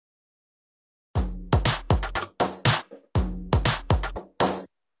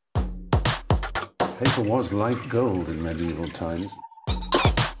Paper was like gold in medieval times.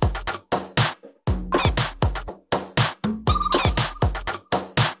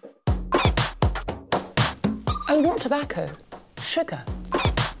 Oh, not tobacco, sugar.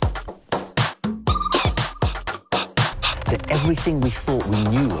 That everything we thought we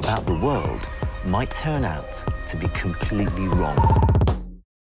knew about the world might turn out to be completely wrong.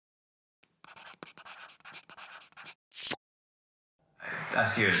 I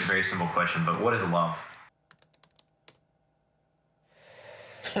ask you a very simple question, but what is love?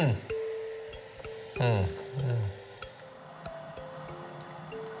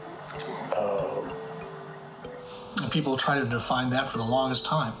 People try to define that for the longest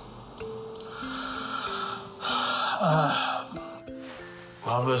time.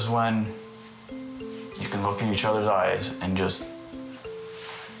 Love is when you can look in each other's eyes and just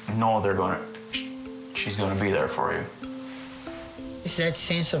know she's gonna be there for you. It's that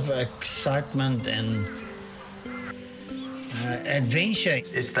sense of excitement and adventure.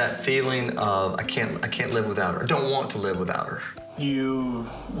 It's that feeling of I can't live without her. I don't want to live without her. You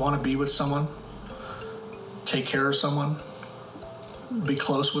want to be with someone, take care of someone, be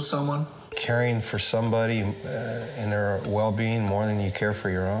close with someone. Caring for somebody and their well-being more than you care for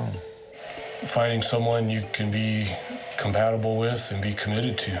your own. Finding someone you can be compatible with and be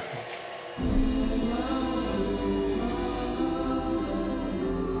committed to.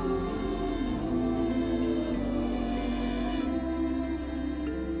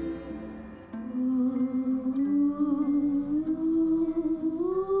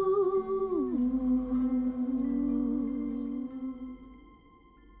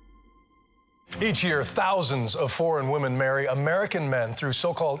 Each year, thousands of foreign women marry American men through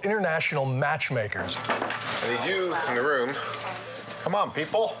so-called international matchmakers. I need you in the room. Come on,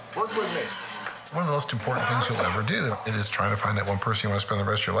 people, work with me. One of the most important things you'll ever do is trying to find that one person you want to spend the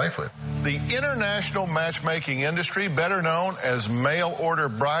rest of your life with. The international matchmaking industry, better known as mail-order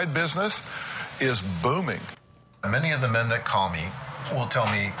bride business, is booming. Many of the men that call me will tell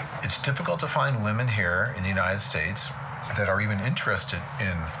me it's difficult to find women here in the United States that are even interested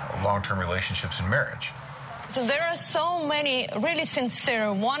in long-term relationships and marriage. So there are so many really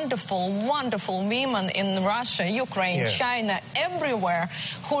sincere, wonderful, wonderful women in Russia, Ukraine, China, everywhere,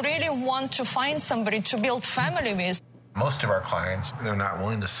 who really want to find somebody to build family with. Most of our clients, they're not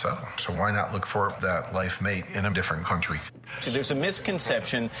willing to settle, so why not look for that life mate in a different country? So there's a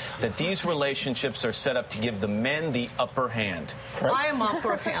misconception that these relationships are set up to give the men the upper hand. I am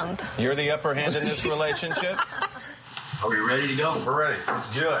upper hand. You're the upper hand in this relationship? Are we ready to go? We're ready.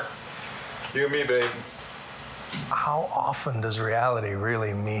 Let's do it. You and me, babe. How often does reality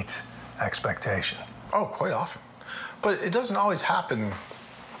really meet expectation? Oh, quite often. But it doesn't always happen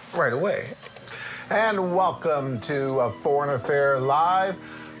right away. And welcome to A Foreign Affair Live.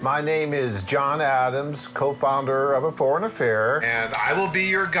 My name is John Adams, co-founder of A Foreign Affair, and I will be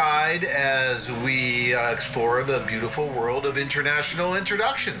your guide as we explore the beautiful world of international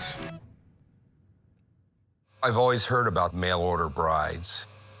introductions. I've always heard about mail-order brides.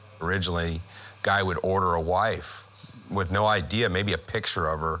 Originally, a guy would order a wife with no idea, maybe a picture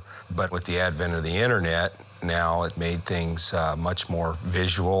of her, but with the advent of the internet, now it made things much more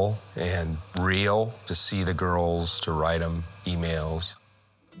visual and real to see the girls, to write them emails.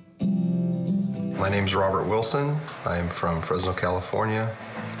 My name's Robert Wilson. I'm from Fresno, California.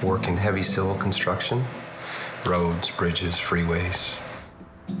 Work in heavy civil construction, roads, bridges, freeways.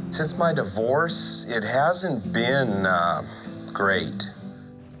 Since my divorce, it hasn't been great.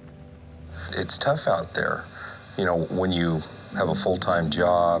 It's tough out there. You know, when you have a full-time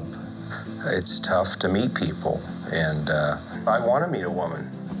job, it's tough to meet people. And I want to meet a woman.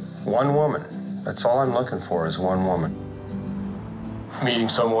 One woman. That's all I'm looking for is one woman. Meeting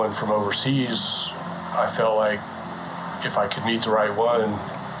someone from overseas, I felt like if I could meet the right one,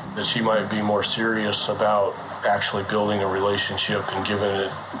 that she might be more serious about actually building a relationship and giving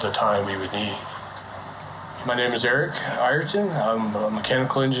it the time we would need. My name is Eric Ireton. I'm a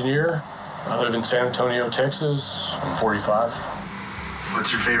mechanical engineer. I live in San Antonio, Texas. I'm 45.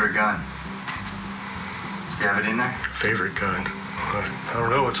 What's your favorite gun? You have it in there? Favorite gun? I don't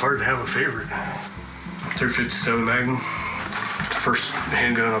know. It's hard to have a favorite. 357 Magnum. First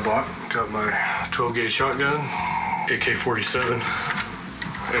handgun I bought. Got my 12-gauge shotgun, AK-47,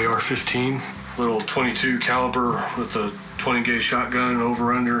 AR-15, little 22 caliber with a 20-gauge shotgun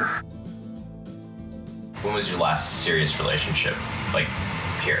over/under. When was your last serious relationship? Like,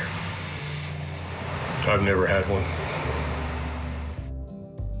 here? I've never had one.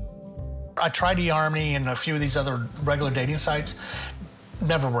 I tried eHarmony and a few of these other regular dating sites.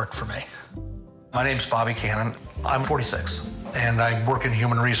 Never worked for me. My name's Bobby Cannon. I'm 46, and I work in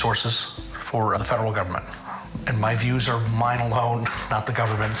human resources for the federal government. And my views are mine alone, not the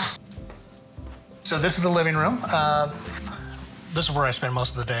government's. So this is the living room. This is where I spend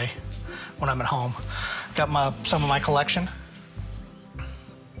most of the day when I'm at home. Got some of my collection.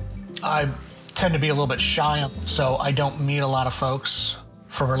 I tend to be a little bit shy, so I don't meet a lot of folks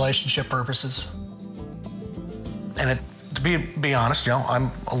for relationship purposes. And to be honest,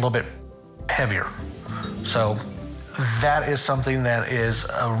 I'm a little bit heavier. So that is something that is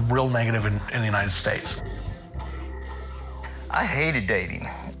a real negative in the United States. I hated dating.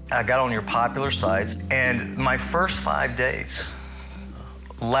 I got on your popular sites, and my first 5 dates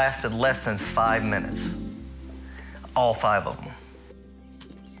lasted less than 5 minutes. All 5 of them.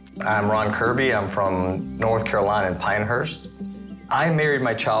 I'm Ron Kirby. I'm from North Carolina in Pinehurst. I married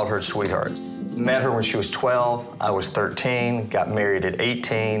my childhood sweetheart. Met her when she was 12. I was 13. Got married at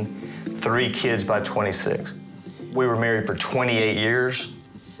 18. 3 kids by 26. We were married for 28 years.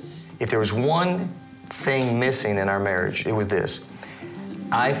 If there was one thing missing in our marriage, it was this.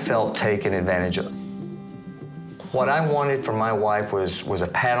 I felt taken advantage of. What I wanted from my wife was a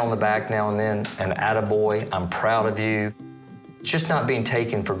pat on the back now and then, an attaboy, I'm proud of you. Just not being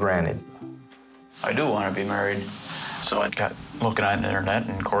taken for granted. I do want to be married. So I got looking on the internet,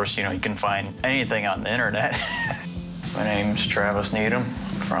 and of course, you can find anything on the internet. My name's Travis Needham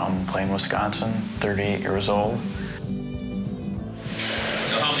from Plain, Wisconsin, 38 years old.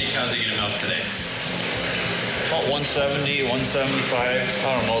 So how many cows are you getting milk today? About 170, 175.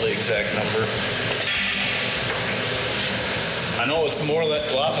 I don't know the exact number. I know it's a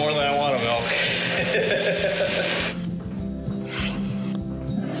lot more than I want to milk.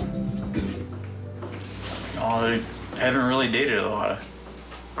 I haven't really dated a lot of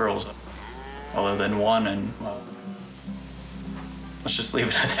girls, other than one, and well, let's just leave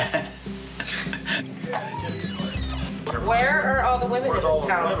it at that. Where are all the women in this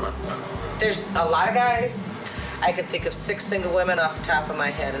town? There's a lot of guys. I could think of 6 single women off the top of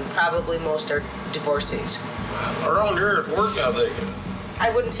my head, and probably most are divorcees. Around here at work, I think. I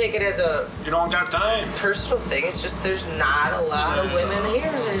wouldn't take it as a You don't got time. personal thing. It's just there's not a lot of women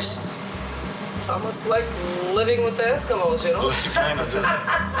here. It's almost like living with the Eskimos, you know?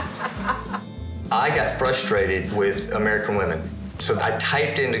 I got frustrated with American women. So I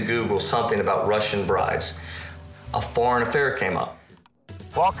typed into Google something about Russian brides. A foreign affair came up.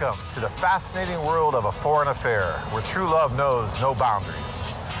 Welcome to the fascinating world of a foreign affair, where true love knows no boundaries.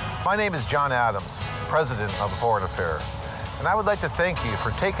 My name is John Adams, president of A Foreign Affair, and I would like to thank you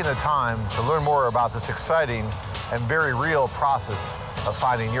for taking the time to learn more about this exciting and very real process of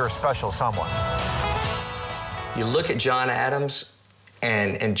finding your special someone. You look at John Adams,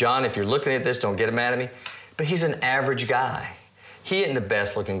 and John, if you're looking at this, don't get mad at me, but he's an average guy. He isn't the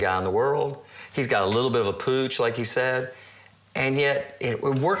best looking guy in the world. He's got a little bit of a pooch, like he said, and yet it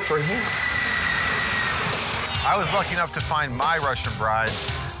worked for him. I was lucky enough to find my Russian bride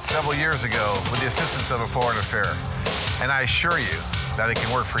several years ago with the assistance of A Foreign Affair, and I assure you that it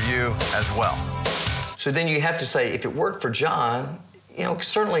can work for you as well. So then you have to say, if it worked for John,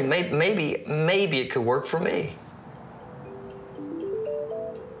 certainly maybe it could work for me.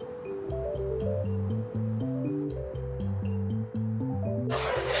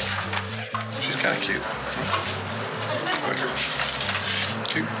 She's kind of cute.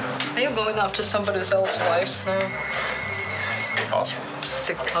 Cute. Are you going up to somebody else's wife now? Possible.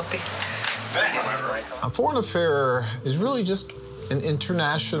 Sick puppy. A foreign affair is really just an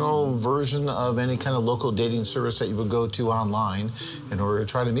international version of any kind of local dating service that you would go to online in order to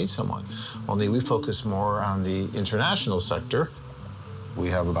try to meet someone. Only we focus more on the international sector. We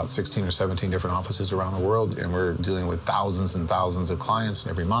have about 16 or 17 different offices around the world, and we're dealing with thousands and thousands of clients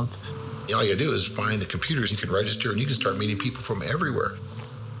every month. All you do is find the computers, you can register, and you can start meeting people from everywhere.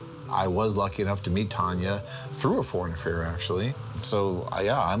 I was lucky enough to meet Tanya through A Foreign Affair, actually. So,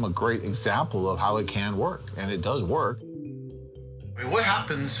 yeah, I'm a great example of how it can work, and it does work. I mean, what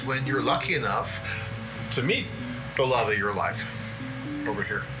happens when you're lucky enough to meet the love of your life? Over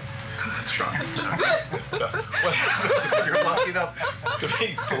here. That's Sean. What happens when you're lucky enough to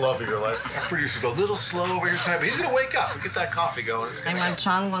meet the love of your life? Producer's a little slow over your time, but he's gonna wake up and get that coffee going. I met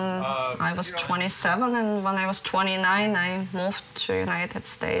John when I was 27, and when I was 29, I moved to United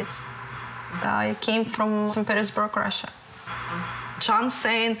States. I came from St. Petersburg, Russia. John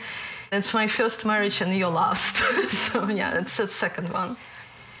saying, it's my first marriage and your last. So yeah, it's the second one.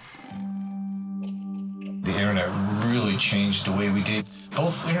 The internet really changed the way we date,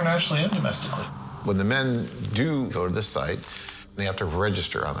 both internationally and domestically. When the men do go to the site, they have to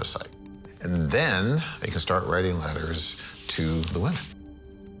register on the site. And then they can start writing letters to the women.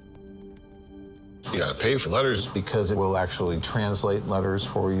 You got to pay for letters because it will actually translate letters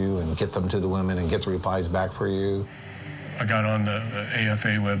for you and get them to the women and get the replies back for you. I got on the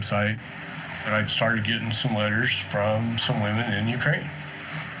AFA website and I started getting some letters from some women in Ukraine.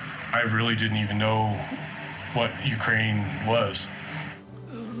 I really didn't even know what Ukraine was.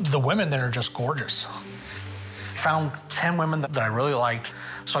 The women there are just gorgeous. Found 10 women that I really liked,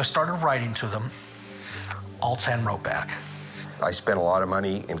 so I started writing to them. All 10 wrote back. I spent a lot of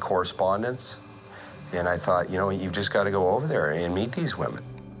money in correspondence, and I thought, you know, you've just got to go over there and meet these women.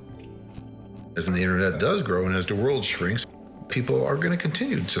 As the internet does grow and as the world shrinks, people are going to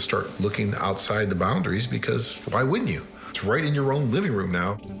continue to start looking outside the boundaries because why wouldn't you? It's right in your own living room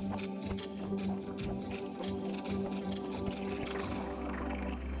now.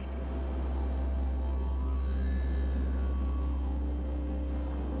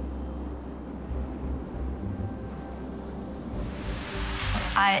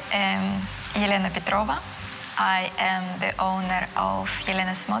 I am Elena Petrova. I am the owner of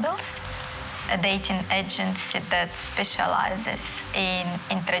Elena's Models, a dating agency that specializes in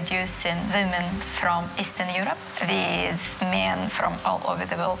introducing women from Eastern Europe with men from all over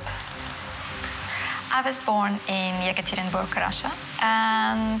the world. I was born in Yekaterinburg, Russia,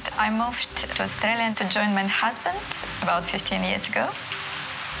 and I moved to Australia to join my husband about 15 years ago.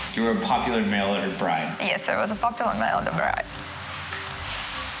 You were a popular mail-order bride. Yes, I was a popular mail-order bride.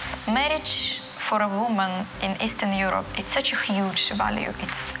 Marriage for a woman in Eastern Europe, it's such a huge value.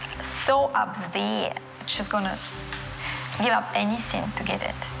 It's so up there. She's gonna give up anything to get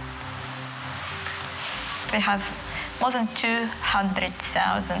it. We have more than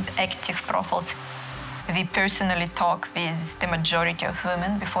 200,000 active profiles. We personally talk with the majority of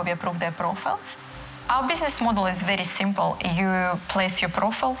women before we approve their profiles. Our business model is very simple. You place your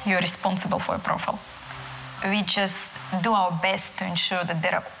profile, you're responsible for your profile. We just do our best to ensure that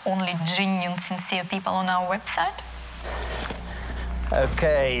there are only genuine, sincere people on our website.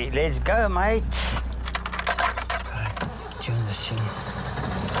 Okay, let's go, mate. Tune this in.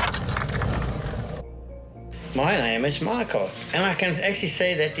 My name is Michael, and I can actually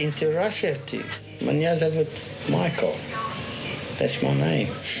say that into Russia too. Меня зовут Michael. That's my name.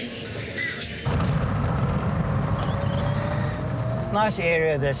 Nice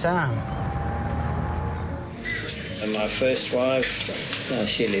area this, huh? And my first wife,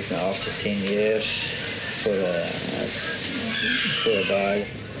 she left me after 10 years for a bag.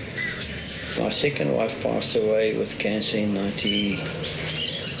 My second wife passed away with cancer in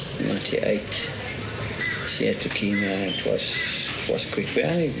 1998. She had leukemia, and it was quick.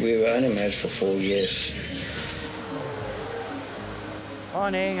 We were only married for 4 years.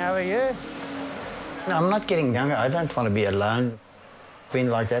 Morning, how are you? No, I'm not getting younger. I don't want to be alone. Been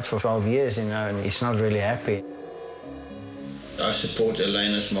like that for 12 years, you know, and he's not really happy. I support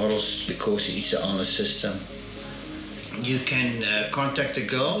Elena's Models because it's an honest system. You can contact the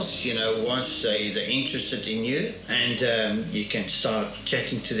girls, you know, once they're interested in you, and you can start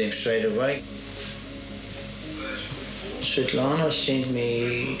chatting to them straight away. Svetlana sent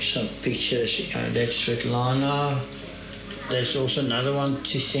me some pictures. That's Svetlana. There's also another one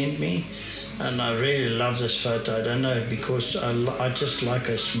she sent me, and I really love this photo. I don't know, because I just like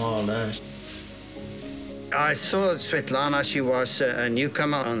her smile. I saw Svetlana. She was a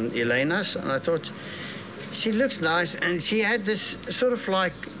newcomer on Elena's, and I thought, she looks nice, and she had this sort of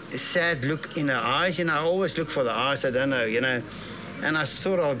like sad look in her eyes. You know, I always look for the eyes. I don't know, you know. And I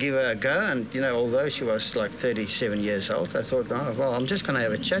thought I'll give her a go. And, you know, although she was like 37 years old, I thought, oh, well, I'm just going to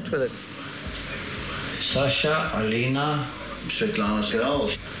have a chat with her. Sasha, Alina, Svetlana's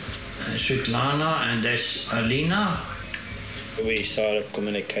girls. Svetlana, and that's Alina. We started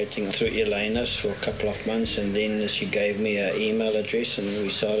communicating through Elena's for a couple of months, and then she gave me her email address, and we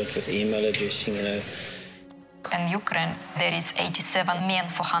started with email addressing, you know. In Ukraine, there is 87 men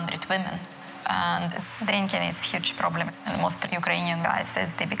for 100 women. And drinking is a huge problem. And most Ukrainian guys,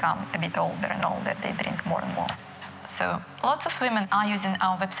 as they become a bit older and older, they drink more and more. So lots of women are using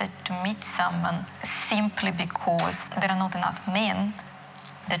our website to meet someone simply because there are not enough men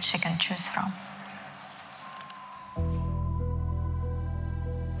that she can choose from.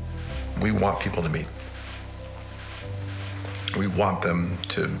 We want people to meet. We want them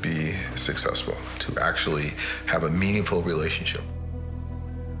to be successful, to actually have a meaningful relationship.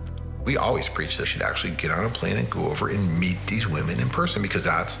 We always preach that you should actually get on a plane and go over and meet these women in person, because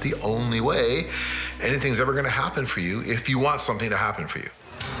that's the only way anything's ever going to happen for you if you want something to happen for you.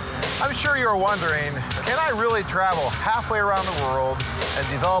 I'm sure you're wondering, can I really travel halfway around the world and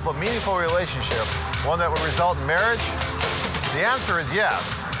develop a meaningful relationship, one that would result in marriage? The answer is yes.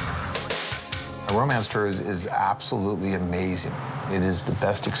 A romance tour is absolutely amazing. It is the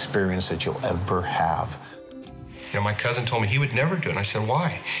best experience that you'll ever have. You know, my cousin told me he would never do it, and I said,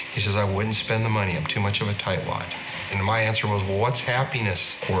 why? He says, I wouldn't spend the money. I'm too much of a tightwad. And my answer was, well, what's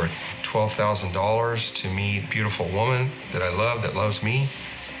happiness worth? $12,000 to meet a beautiful woman that I love, that loves me?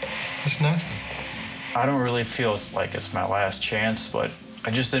 It's nothing. I don't really feel like it's my last chance, but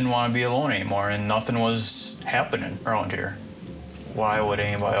I just didn't want to be alone anymore, and nothing was happening around here. Why would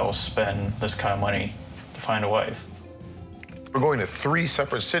anybody else spend this kind of money to find a wife? We're going to 3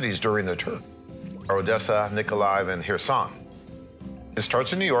 separate cities during the tour: Odessa, Nikolaev, and Kherson. It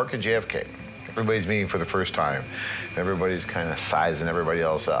starts in New York and JFK. Everybody's meeting for the first time. Everybody's kind of sizing everybody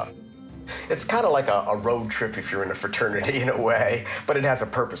else up. It's kind of like a road trip if you're in a fraternity in a way, but it has a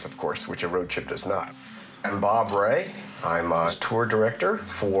purpose, of course, which a road trip does not. I'm Bob Ray. I'm a tour director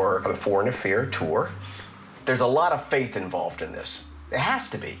for the Foreign Affair tour. There's a lot of faith involved in this. It has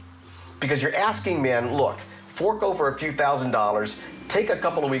to be. Because you're asking men, look, fork over a few $1,000s, take a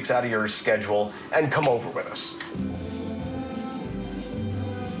couple of weeks out of your schedule, and come over with us.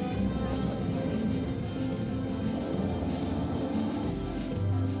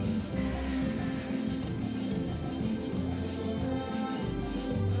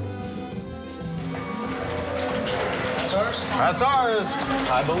 That's ours,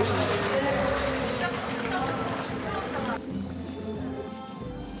 I believe.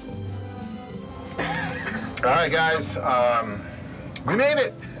 All right, guys, we made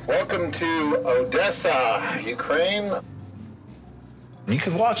it. Welcome to Odessa, Ukraine. You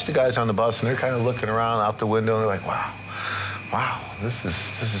can watch the guys on the bus, and they're kind of looking around out the window, and they're like, wow, this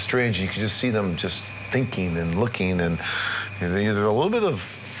is strange. You can just see them just thinking and looking, and there's a little bit of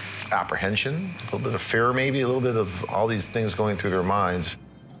apprehension, a little bit of fear maybe, a little bit of all these things going through their minds,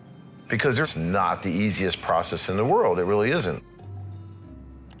 because it's not the easiest process in the world. It really isn't.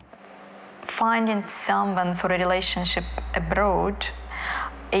 Finding someone for a relationship abroad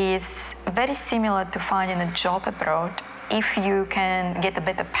is very similar to finding a job abroad. If you can get a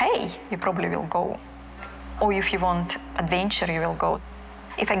better pay, you probably will go. Or if you want adventure, you will go.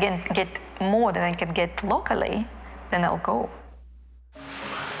 If I can get more than I can get locally, then I'll go.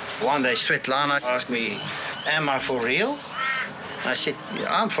 One day, Svetlana asked me, am I for real? I said, yeah,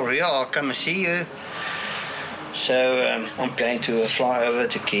 I'm for real, I'll come and see you. So I'm going to fly over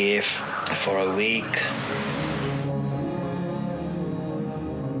to Kiev for a week.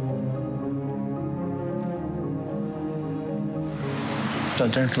 I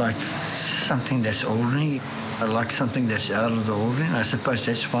don't like something that's ordinary. I like something that's out of the ordinary. I suppose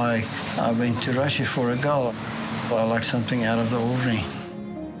that's why I went to Russia for a girl. I like something out of the ordinary.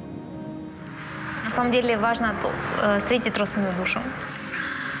 На самом деле важно встретить родственную душу.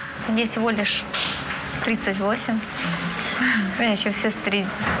 Мне всего лишь 38. У меня еще все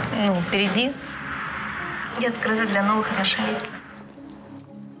впереди. Я открыта для новых отношений.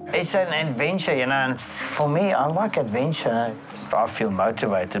 It's an adventure, you know, and for me, I like adventure. I feel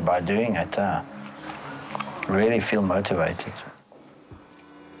motivated by doing it. Really feel motivated.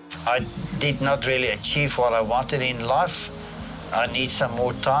 I did not really achieve what I wanted in life. I need some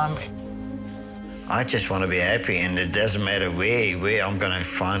more time. I just want to be happy, and it doesn't matter where I'm going to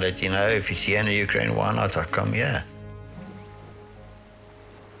find it. You know, if it's here in the Ukraine, why not? I come here.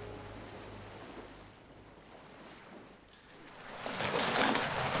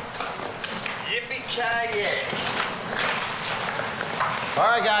 Yippee-ki-yay! All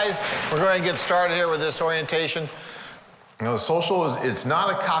right, guys, we're going to get started here with this orientation. You know, social it's not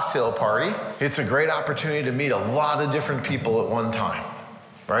a cocktail party. It's a great opportunity to meet a lot of different people at one time.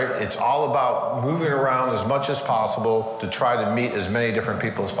 Right? It's all about moving around as much as possible to try to meet as many different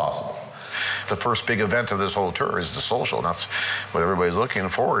people as possible. The first big event of this whole tour is the social, and that's what everybody's looking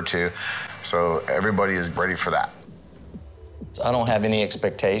forward to. So everybody is ready for that. I don't have any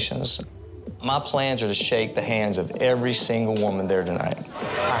expectations. My plans are to shake the hands of every single woman there tonight.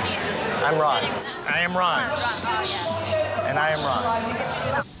 I'm Ron. I am Ron. And I am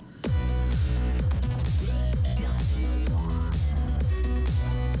Ron.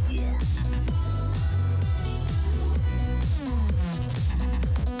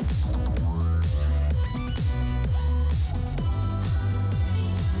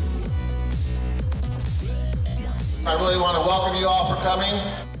 I really want to welcome you all for coming.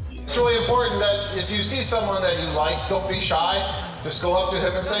 It's really important that if you see someone that you like, don't be shy. Just go up to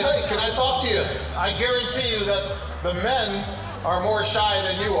him and say, hey, can I talk to you? I guarantee you that the men are more shy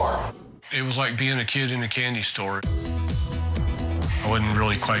than you are. It was like being a kid in a candy store. I wasn't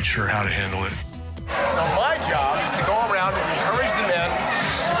really quite sure how to handle it. So my job is to go around and encourage the men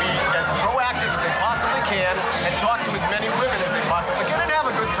to be as proactive as they possibly can and talk to as many women as they possibly can and have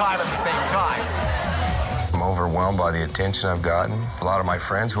a good time at the same time. overwhelmed by the attention I've gotten. A lot of my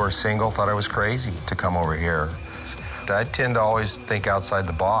friends who are single thought I was crazy to come over here. I tend to always think outside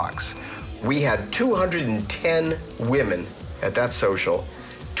the box. We had 210 women at that social,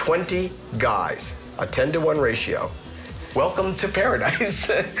 20 guys, a 10-to-1 ratio. Welcome to paradise.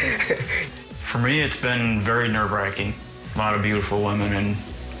 For me, it's been very nerve-wracking. A lot of beautiful women, and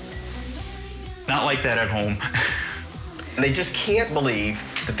not like that at home. And they just can't believe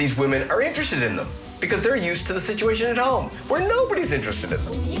that these women are interested in them because they're used to the situation at home where nobody's interested in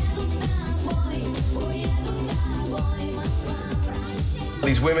them.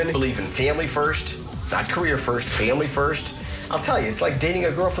 These women believe in family first, not career first, family first. I'll tell you, it's like dating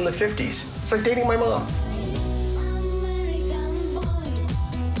a girl from the 50s. It's like dating my mom.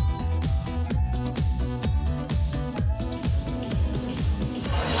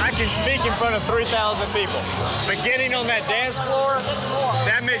 I can speak in front of 3,000 people, but getting on that dance floor,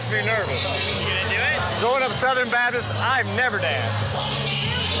 that makes me nervous. You gonna do it? Growing up Southern Baptist, I've never danced.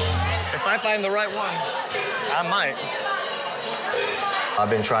 If I find the right one, I might. I've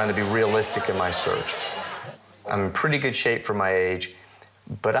been trying to be realistic in my search. I'm in pretty good shape for my age,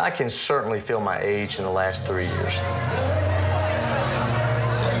 but I can certainly feel my age in the last 3 years.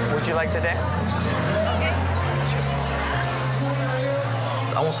 Would you like to dance?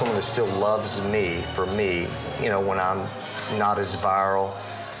 I want someone that still loves me for me, you know, when I'm not as viral,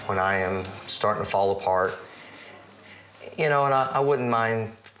 when I am starting to fall apart. You know, and I wouldn't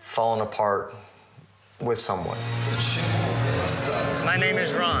mind falling apart with someone. My name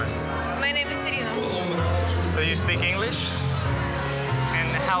is Ron. My name is Serena. So you speak English?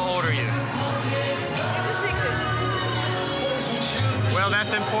 And how old are you? It's a secret. Well,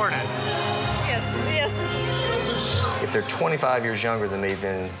 that's important. Yes, yes. If they're 25 years younger than me,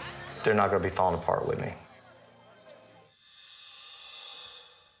 then they're not going to be falling apart with me.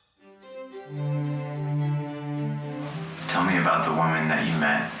 Tell me about the woman that you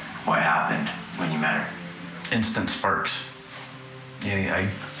met. What happened when you met her? Instant sparks. Yeah, I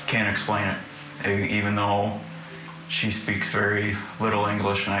can't explain it. Even though she speaks very little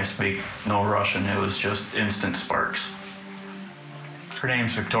English and I speak no Russian, it was just instant sparks. Her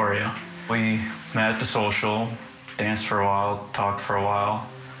name's Victoria. We met at the social, danced for a while, talked for a while.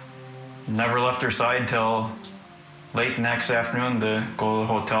 Never left her side till late the next afternoon to go to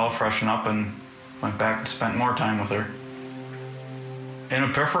the hotel, freshen up, and went back and spent more time with her. In a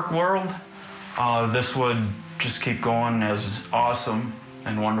perfect world, this would just keep going as awesome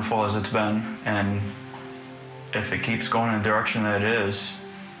and wonderful as it's been. And if it keeps going in the direction that it is,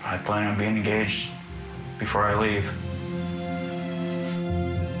 I plan on being engaged before I leave.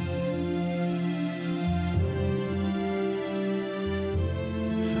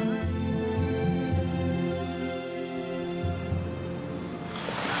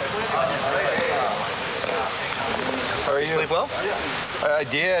 How are you? Sleep well? I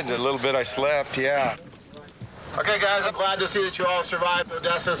did. A little bit I slept, yeah. Okay, guys, I'm glad to see that you all survived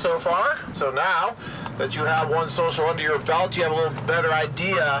Odessa so far. So now that you have one social under your belt, you have a little better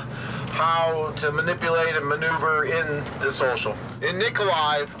idea how to manipulate and maneuver in the social. In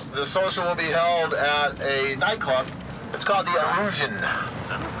Nikolaev, the social will be held at a nightclub. It's called the Illusion.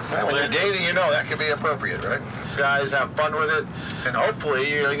 Right, when you're dating, you know that could be appropriate, right? Guys, have fun with it, and hopefully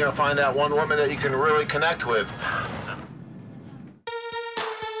you're going to find that one woman that you can really connect with.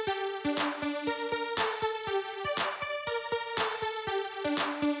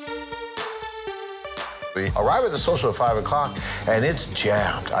 We arrive at the social at 5 o'clock, and it's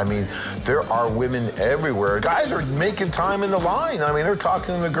jammed. I mean, there are women everywhere. Guys are making time in the line. I mean, they're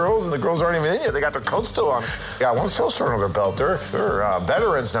talking to the girls, and the girls aren't even in yet. They got their coats still on. They got one social under their belt. They're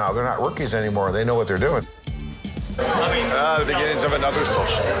veterans now. They're not rookies anymore. They know what they're doing. The beginnings of another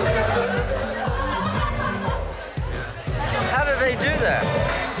social. How do they do that?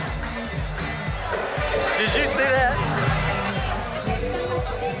 Did you see that?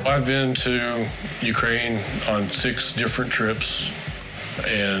 I've been to Ukraine on 6 different trips,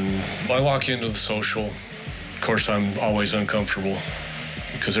 and I walk into the social. Of course, I'm always uncomfortable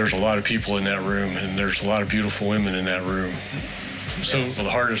because there's a lot of people in that room, and there's a lot of beautiful women in that room. So the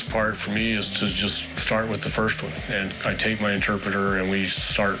hardest part for me is to just start with the first one, and I take my interpreter and we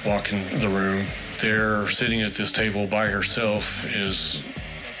start walking the room. There, sitting at this table by herself, is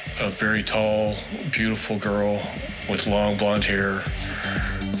a very tall, beautiful girl with long blonde hair.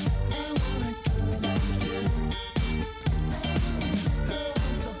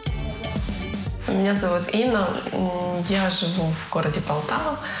 Меня зовут Инна, я живу в городе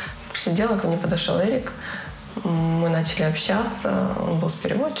Полтава. Сидела, ко мне подошел Эрик, мы начали общаться, он был с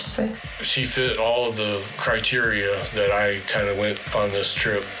переводчицей. She fit all of the criteria that I kind of went on this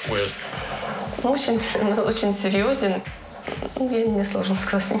trip with. очень серьезен. Я не сложно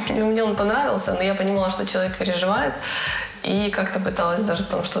сказать. Мне он понравился, но я понимала, что человек переживает. И как-то пыталась даже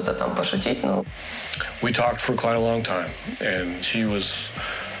там что-то там пошутить, но... We talked for quite a long time, and she was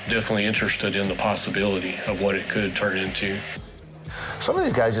definitely interested in the possibility of what it could turn into. Some of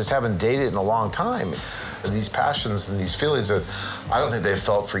these guys just haven't dated in a long time. These passions and these feelings that I don't think they've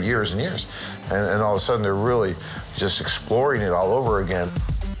felt for years and years. And all of a sudden they're really just exploring it all over again.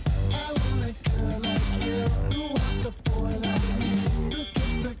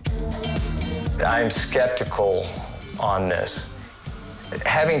 I'm skeptical on this.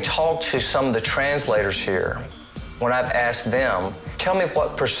 Having talked to some of the translators here, when I've asked them, tell me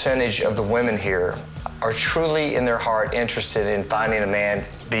what percentage of the women here are truly in their heart interested in finding a man,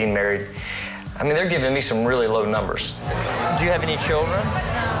 being married. I mean, they're giving me some really low numbers. Do you have any children?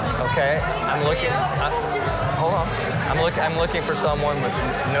 Okay, I'm looking, hold on. I'm looking for someone with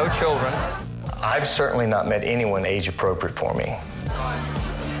no children. I've certainly not met anyone age appropriate for me.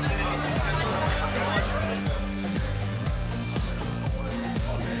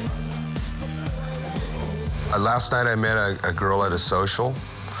 Last night I met a girl at a social.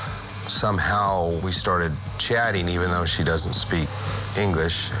 Somehow we started chatting even though she doesn't speak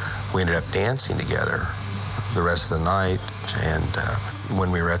English. We ended up dancing together the rest of the night, and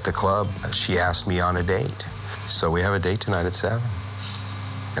when we were at the club, she asked me on a date. So we have a date tonight at 7,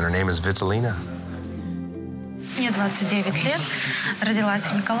 and her name is Vitalina. Мне 29 лет, родилась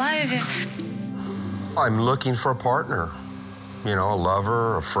в Николаеве. I'm looking for a partner, you know, a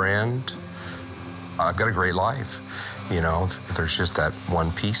lover, a friend. I've got a great life, you know, there's just that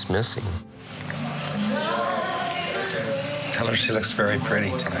one piece missing. Tell her she looks very pretty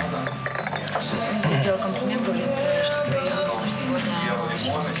tonight.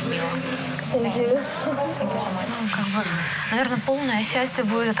 Наверное, полное счастье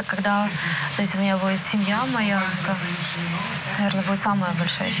будет это когда, то есть у меня будет семья моя, это, наверное, будет самое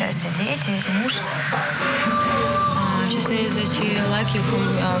большое счастье, дети, муж. She said that she liked you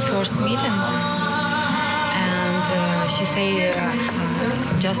from first meeting, and she said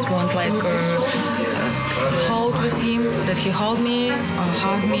just want like hold with him, that he hold me or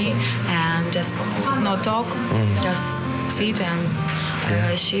hug me, and just not talk, just sit and.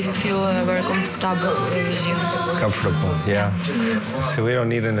 She feel very comfortable with you. Comfortable, yeah. So we don't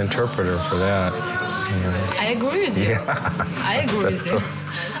need an interpreter for that. Yeah. I agree with you. Yeah. I agree with you.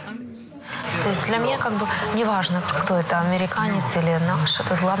 То есть для меня как бы не важно, кто это, американец или наш. То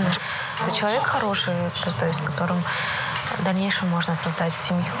есть главное, что человек хороший, то есть с которым в дальнейшем можно создать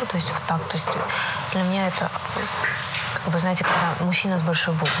семью. То есть вот так. То есть для меня это, как бы, знаете, когда мужчина с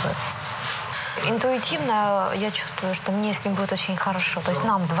большой буквы. Интуитивно я чувствую, что мне с ним будет очень хорошо. То есть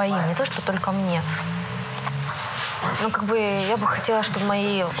нам двоим, не то, что только мне. Ну, как бы я бы хотела, чтобы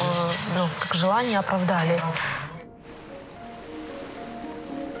мои как желания оправдались.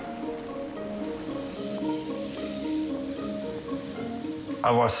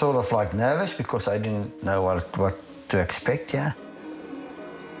 I was sort of like nervous because I didn't know what to expect, yeah.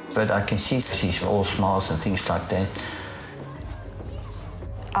 But I can see she's all smiles and things like that.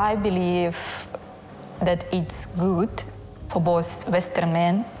 I believe that it's good for both Western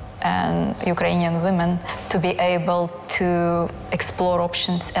men and Ukrainian women to be able to explore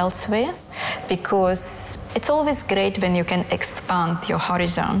options elsewhere, because it's always great when you can expand your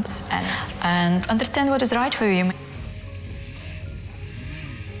horizons and understand what is right for you.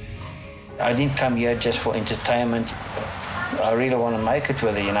 I didn't come here just for entertainment. I really want to make it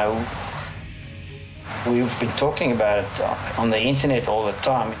with her, you know. We've been talking about it on the internet all the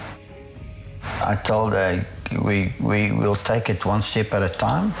time. I told her we will take it one step at a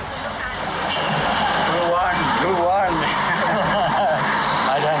time. Who won? Who won?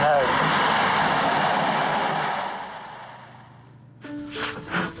 I don't know.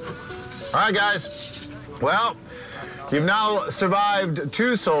 All right, guys. Well, you've now survived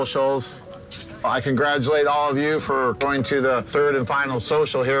 2 socials. I congratulate all of you for going to the 3rd and final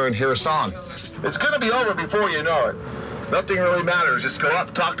social here in Kherson. It's going to be over before you know it. Nothing really matters. Just go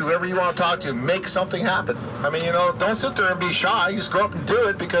up, talk to whoever you want to talk to, make something happen. I mean, you know, don't sit there and be shy. Just go up and do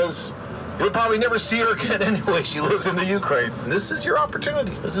it, because you'll probably never see her again anyway. She lives in the Ukraine. This is your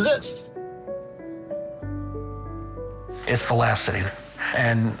opportunity. This is it. It's the last city,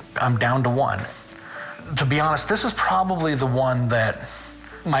 and I'm down to 1. To be honest, this is probably the one that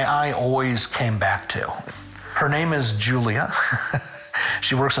my eye always came back to. Her name is Julia.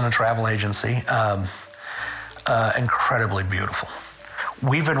 She works in a travel agency. Incredibly beautiful.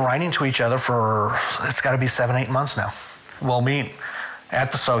 We've been writing to each other for, it's got to be 7, 8 months now. We'll meet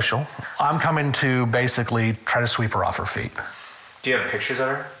at the social. I'm coming to basically try to sweep her off her feet. Do you have pictures of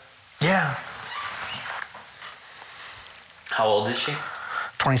her? Yeah. How old is she?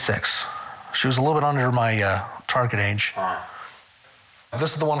 26. She was a little bit under my target age.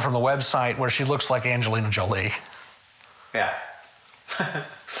 This is the one from the website where she looks like Angelina Jolie. Yeah.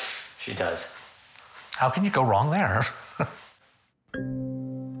 She does. How can you go wrong there?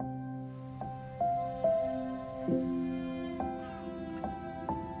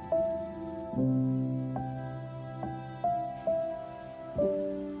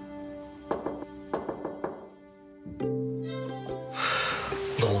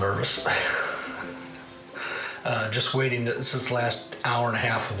 A little nervous. Just waiting. This last hour and a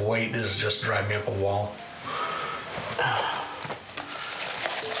half of wait is just driving me up a wall.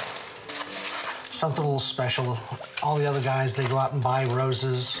 Something a little special. All the other guys, they go out and buy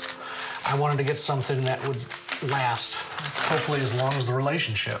roses. I wanted to get something that would last, hopefully as long as the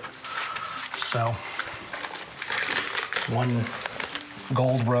relationship. So, one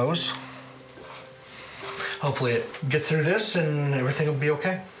gold rose. Hopefully it gets through this and everything will be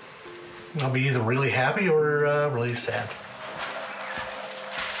okay. I'll be either really happy or really sad.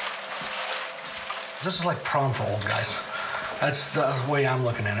 This is like prom for old guys. That's the way I'm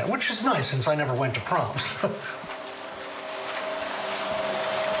looking at it, which is nice since I never went to proms.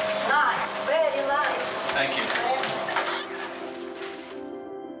 Nice, very nice. Thank you.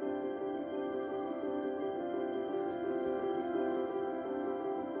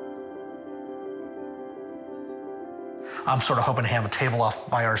 I'm sort of hoping to have a table off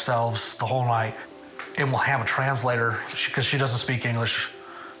by ourselves the whole night, and we'll have a translator because she doesn't speak English.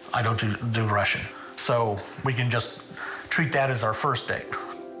 I don't do Russian, so we can just treat that as our first date.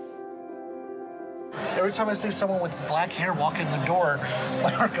 Every time I see someone with black hair walk in the door,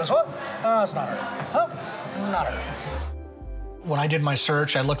 my heart goes, oh, it's not her. Oh, not her. When I did my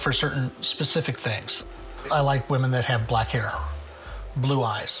search, I looked for certain specific things. I like women that have black hair, blue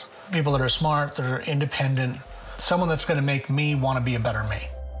eyes, people that are smart, that are independent, someone that's going to make me want to be a better me.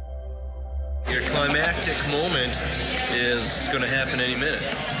 Your climactic moment is going to happen any minute.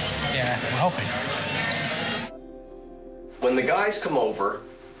 Yeah, I'm hoping. When the guys come over,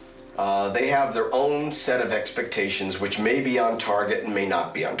 they have their own set of expectations, which may be on target and may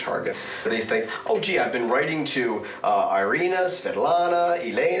not be on target. They think, oh, gee, I've been writing to Irina, Svetlana,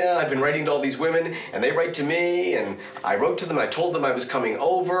 Elena. I've been writing to all these women, and they write to me, and I wrote to them. I told them I was coming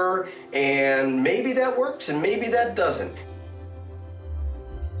over, and maybe that works, and maybe that doesn't.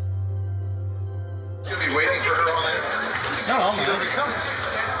 You'll be waiting for her all that? No, she doesn't come.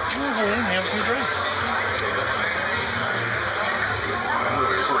 We'll go in and have a few drinks.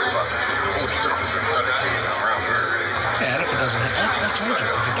 Yeah, and if it doesn't, I told you,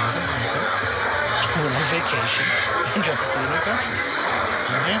 if it doesn't happen, we're on vacation and get to see a new country.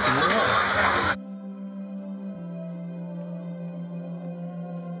 I'm happy with that.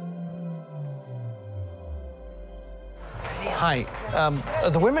 Hi, are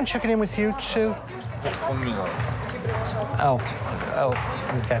the women checking in with you too? Oh,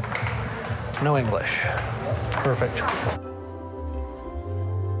 okay. No English. Perfect.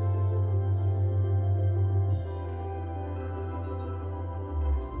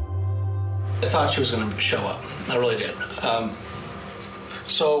 I thought she was going to show up. I really did.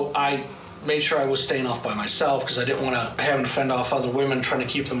 So I made sure I was staying off by myself because I didn't want to have to fend off other women trying to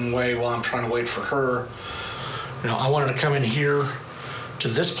keep them away while I'm trying to wait for her. You know, I wanted to come in here to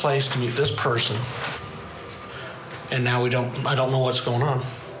this place to meet this person, and now I don't know what's going on.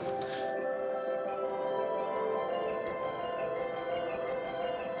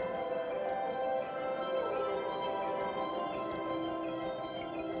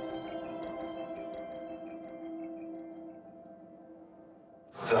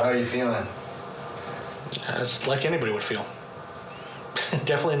 So how are you feeling? It's like anybody would feel.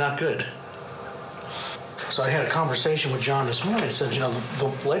 Definitely not good. So I had a conversation with John this morning. I said, you know, the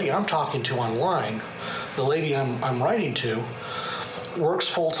lady I'm talking to online, the lady I'm writing to, works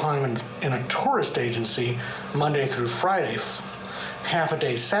full-time in a tourist agency Monday through Friday, half a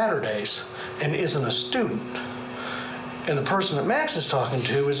day Saturdays, and isn't a student. And the person that Max is talking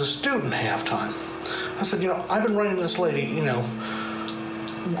to is a student half-time. I said, you know, I've been writing to this lady, you know,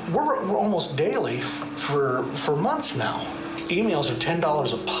 we're almost daily for months now. Emails are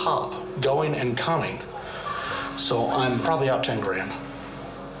 $10 a pop, going and coming. So I'm probably out 10 grand.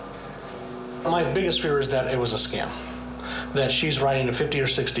 My biggest fear is that it was a scam. That she's writing to 50 or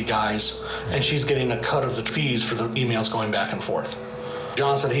 60 guys and she's getting a cut of the fees for the emails going back and forth.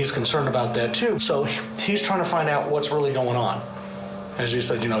 John said he's concerned about that too. So he's trying to find out what's really going on. As he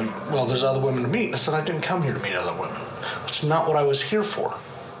said, you know, well, there's other women to meet. I said, I didn't come here to meet other women. That's not what I was here for.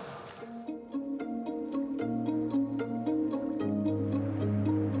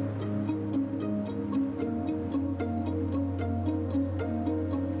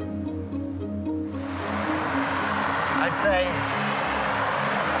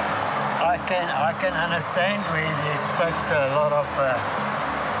 I can understand where there's such a lot of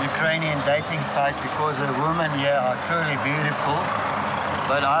Ukrainian dating sites because the women here are truly beautiful,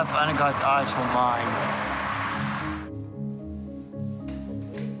 but I've only got eyes for mine.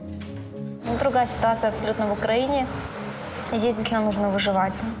 Другая ситуация абсолютно в Украине. Здесь действительно нужно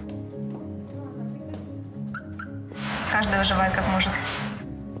выживать. Каждый выживает как может.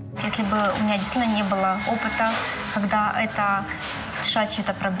 Если бы у меня действительно не было опыта, когда это решает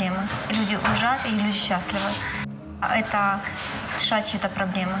чьи-то проблемы. Люди уезжают, и люди счастливы. Это решает чьи-то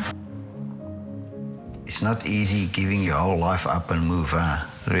проблемы. It's not easy giving your whole life up and move.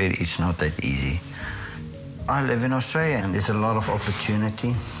 Really, it's not that easy. I live in Australia and there's a lot of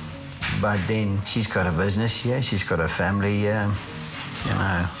opportunity. But then she's got a business here, she's got a family here. You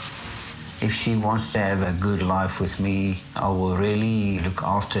know, if she wants to have a good life with me, I will really look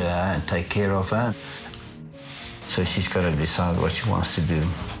after her and take care of her. So she's got to decide what she wants to do.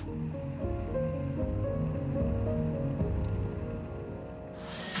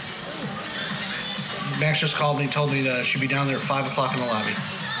 Max just called me, told me that she'd be down there at 5 o'clock in the lobby.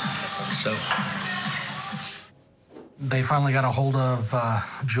 So they finally got a hold of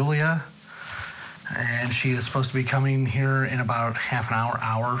Julia, and she is supposed to be coming here in about half an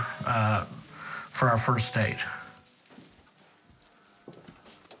hour for our first date.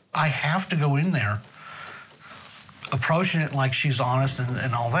 I have to go in there approaching it like she's honest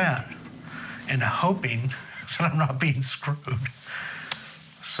and all that, and hoping that I'm not being screwed.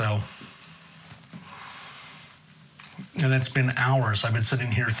 So, and it's been hours. I've been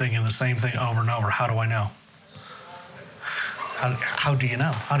sitting here thinking the same thing over and over. How do I know? How do you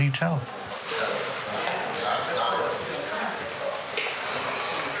know? How do you tell?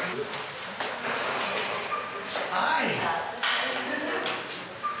 Hi.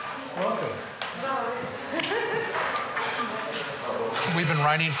 Welcome. We've been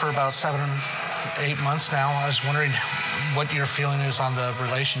writing for about 7-8 months now. I was wondering what your feeling is on the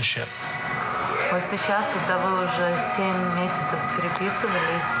relationship. Вот сейчас, когда вы уже 7 месяцев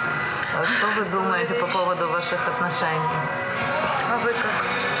переписывались, что вы думаете по поводу ваших отношений? А вы как?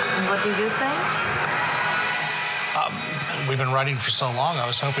 What do you think? We've been writing for so long, I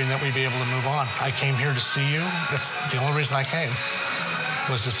was hoping that we'd be able to move on. I came here to see you. That's the only reason I came,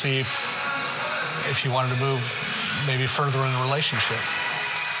 was to see if you wanted to move maybe further in the relationship.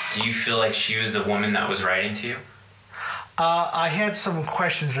 Do you feel like she was the woman that was writing to you? I had some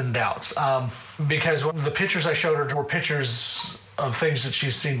questions and doubts because the pictures I showed her were pictures of things that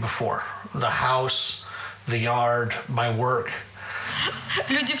she's seen before. The house, the yard, my work.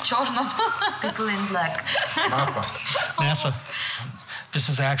 Люди в черном. People in black. NASA. This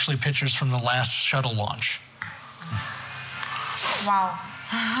is actually pictures from the last shuttle launch. Wow.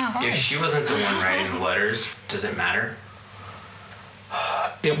 If she wasn't the one writing the letters, does it matter?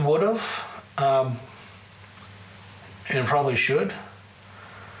 It would have. And it probably should.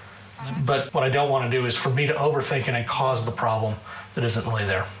 But what I don't want to do is for me to overthink and cause the problem that isn't really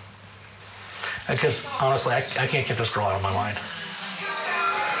there. Because honestly, I can't get this girl out of my mind.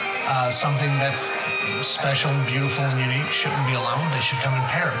 Something that's special and beautiful and unique shouldn't be alone. They should come in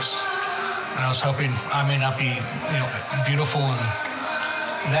pairs. And I was hoping I may not be, beautiful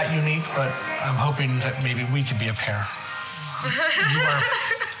and that unique, but I'm hoping that maybe we could be a pair.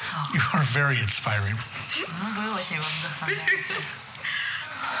 You are very inspiring. Вы очень вдохновляете.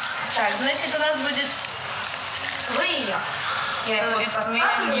 Так, значит, у нас будет вы и я. So it's me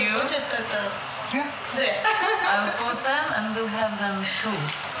and you. Будет это... I'll put them and we'll have them too.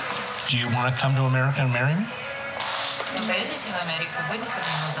 Do you want to come to America and marry me? Поедете в Америку, выйдете за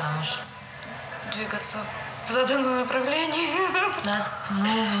меня замуж. Двигаться в заданном направлении. Let's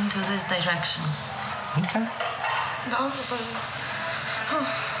move into this direction. Okay. Да,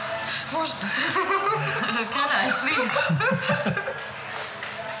 можно. Can I, please?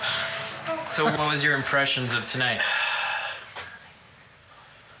 So what was your impressions of tonight?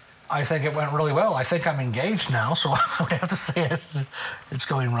 I think it went really well. I think I'm engaged now, so I would have to say it's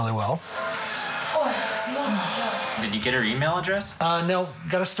going really well. Did you get her email address? No,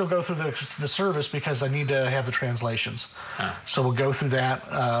 got to still go through the service because I need to have the translations. Huh. So we'll go through that.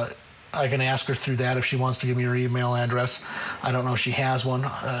 I can ask her through that if she wants to give me her email address. I don't know if she has one.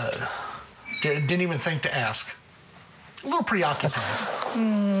 Didn't even think to ask. A little preoccupied.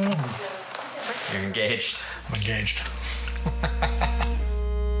 You're engaged. I'm engaged.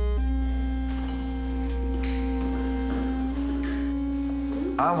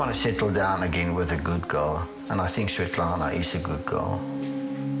 I want to settle down again with a good girl, and I think Svetlana is a good girl.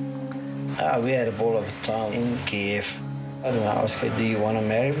 We had a ball of a time in Kiev. I asked her, do you want to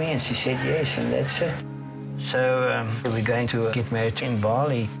marry me? And she said yes, and that's it. So we're going to get married in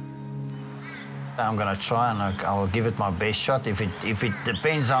Bali. I'm gonna try and I will give it my best shot. If it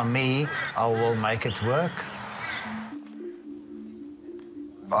depends on me, I will make it work.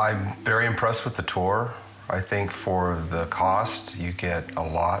 I'm very impressed with the tour. I think for the cost, you get a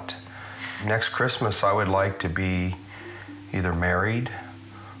lot. Next Christmas, I would like to be either married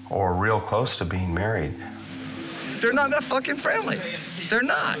or real close to being married. They're not that fucking friendly. They're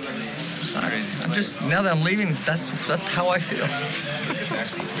not. Sorry. Now that I'm leaving, that's how I feel.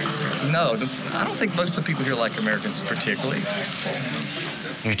 No, I don't think most of the people here like Americans particularly.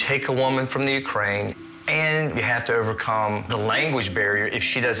 You take a woman from the Ukraine, and you have to overcome the language barrier if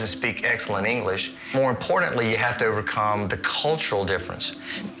she doesn't speak excellent English. More importantly, you have to overcome the cultural difference.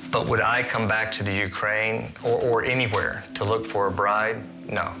 But would I come back to the Ukraine or anywhere to look for a bride?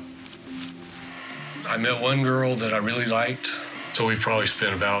 No. I met one girl that I really liked, so we probably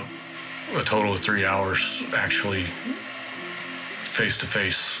spent about a total of 3 hours actually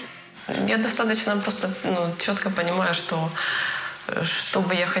face-to-face. Я достаточно просто четко понимаю, что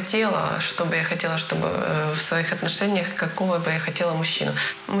бы я хотела, чтобы в своих отношениях, какого бы я хотела мужчину.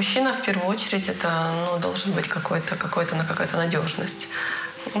 Мужчина, в первую очередь, это должен быть какая-то надежность.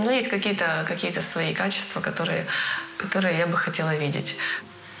 Но есть какие-то свои качества, которые я бы хотела видеть.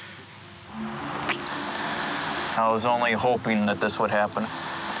 I was only hoping that this would happen.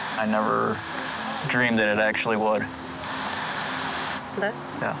 I never dreamed that it actually would. Да?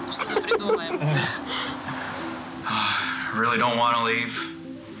 Yeah. Что придумаем? Really don't want to leave.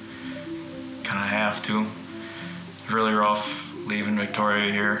 Kind of have to. It's really rough leaving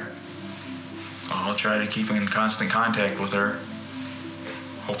Victoria here. I'll try to keep in constant contact with her.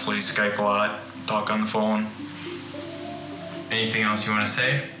 Hopefully Skype a lot, talk on the phone. Anything else you want to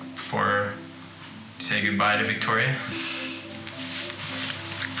say before you say goodbye to Victoria?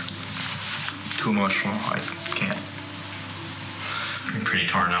 Too emotional, I can't. You're pretty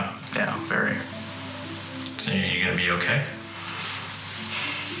torn up. Yeah, very. So you're gonna be okay?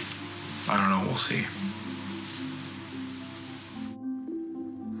 I don't know, we'll see.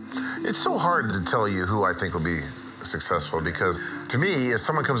 It's so hard to tell you who I think will be successful, because to me, if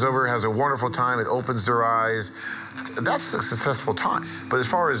someone comes over, has a wonderful time, it opens their eyes, that's a successful time. But as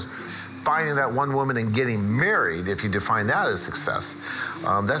far as finding that one woman and getting married, if you define that as success,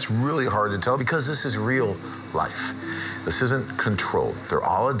 that's really hard to tell, because this is real life. This isn't controlled. They're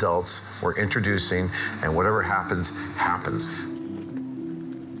all adults. We're introducing, and whatever happens, happens.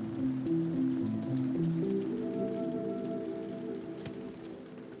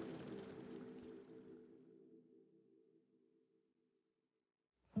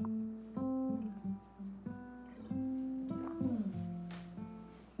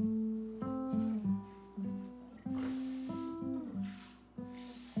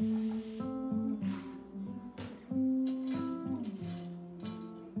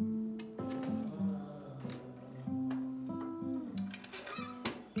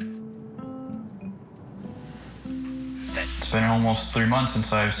 It's been almost 3 months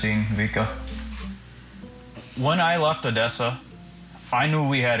since I've seen Vika. When I left Odessa, I knew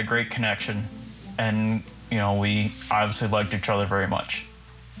we had a great connection, and we obviously liked each other very much.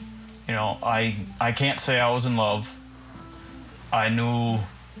 I can't say I was in love. I knew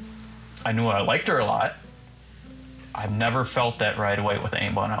I liked her a lot. I've never felt that right away with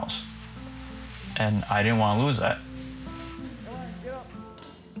anyone else, and I didn't want to lose that.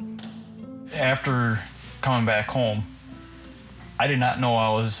 After coming back home, I did not know I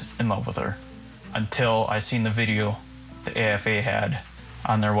was in love with her until I seen the video the AFA had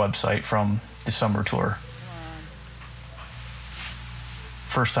on their website from the summer tour.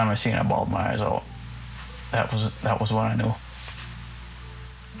 First time I seen it, I bawled my eyes out. That was when I knew.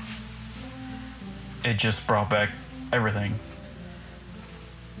 It just brought back everything,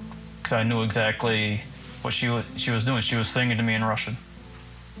 because I knew exactly what she was doing. She was singing to me in Russian.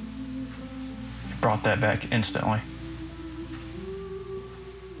 It brought that back instantly.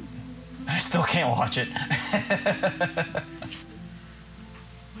 I still can't watch it.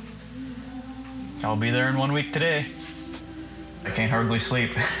 I'll be there in 1 week today. I can't hardly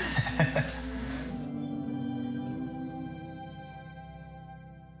sleep.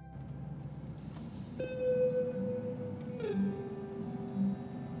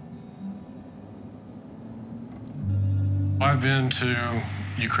 I've been to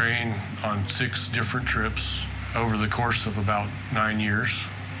Ukraine on 6 different trips over the course of about 9 years.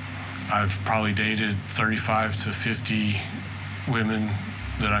 I've probably dated 35 to 50 women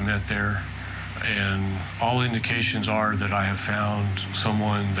that I met there, and all indications are that I have found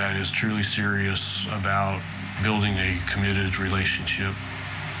someone that is truly serious about building a committed relationship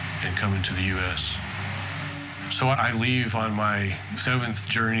and coming to the U.S. So I leave on my 7th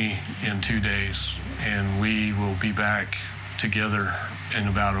journey in 2 days, and we will be back together in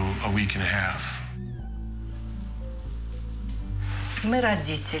about a week and a half. Мы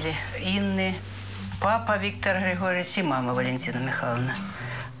родители Инны, папа Виктор Григорьевич и мама Валентина Михайловна.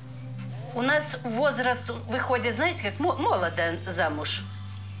 У нас возраст выходит, знаете, как молодо замуж.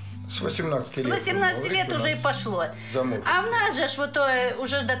 С 18 лет. С 18 лет уже и пошло. Замуж. А в нас же вот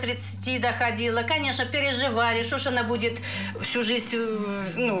уже до 30 доходило. Конечно, переживали, что ж она будет всю жизнь,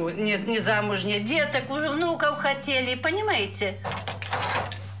 ну, не замужняя. Деток, уже внуков хотели, понимаете?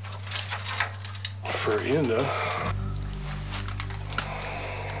 For Inna,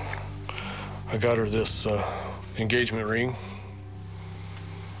 I got her this engagement ring.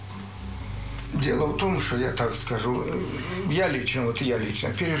 Дело в том, что я так скажу, я лично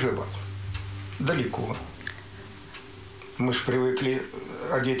переживал. Далеко. Мы ж привыкли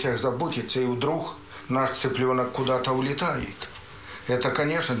о детях заботиться, и вдруг наш цыпленок куда-то улетает. Это,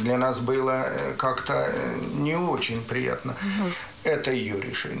 конечно, для нас было как-то не очень приятно. Это ее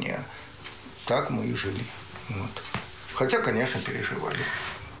решение. Так мы и жили. Вот. Хотя, конечно, переживали.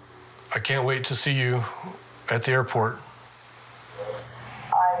 I can't wait to see you at the airport.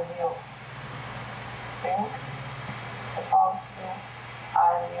 I will think about you. I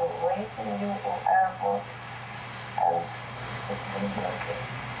will wait for you in airport and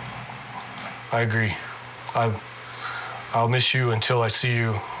I agree. I'll miss you until I see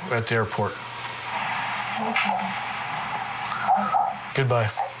you at the airport. Goodbye.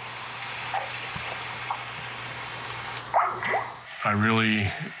 I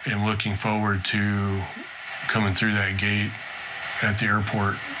really am looking forward to coming through that gate at the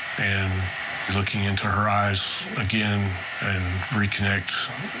airport and looking into her eyes again and reconnect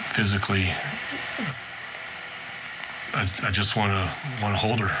physically. I just want to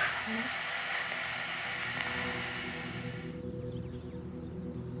hold her.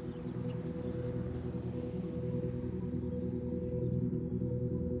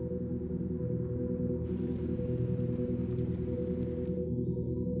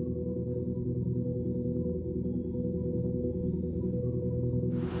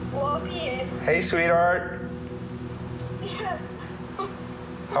 Hey, sweetheart.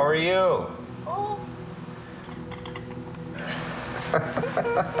 How are you?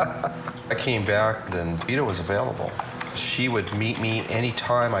 I came back and Vita was available. She would meet me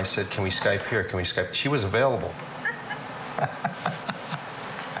anytime I said, can we Skype here? Can we Skype? She was available.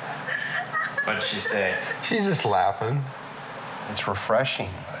 What did she say? She's just laughing. It's refreshing.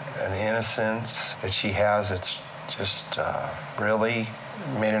 An innocence that she has, it's just really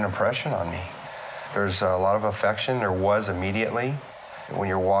made an impression on me. There's a lot of affection. There was immediately. When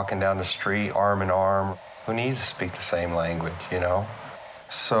you're walking down the street, arm in arm, who needs to speak the same language, you know?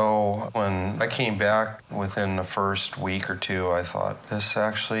 So when I came back within the first week or two, I thought, this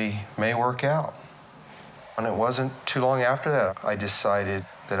actually may work out. And it wasn't too long after that, I decided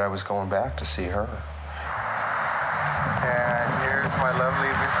that I was going back to see her. And here's my lovely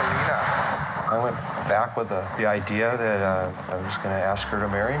Miss Alina. I went back with the idea that I was going to ask her to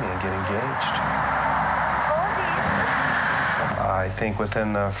marry me and get engaged. I think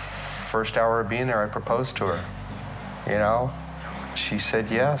within the first hour of being there, I proposed to her. You know, she said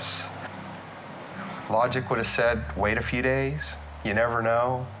yes. Logic would have said, wait a few days. You never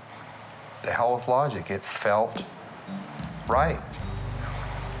know. The hell with logic. It felt right.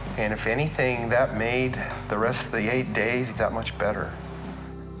 And if anything, that made the rest of the 8 days that much better.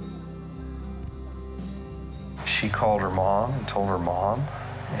 She called her mom and told her mom,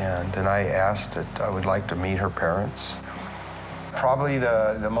 and then I asked that I would like to meet her parents. Probably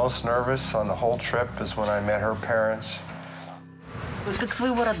the most nervous on the whole trip is when I met her parents. Как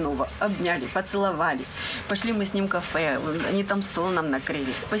своего родного. Обняли, поцеловали. Пошли мы с ним в кафе. Они там стол нам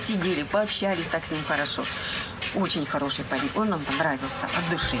накрыли. Посидели, пообщались так с ним хорошо. Очень хороший парень. Он нам понравился от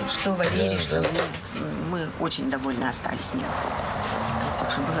души. Что варили, что мы очень довольны остались с ним. Там все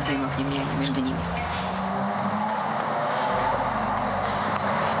же было взаимопонимание между ними.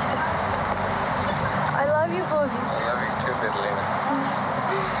 I love you, Bobby. I love you too, Vitalina.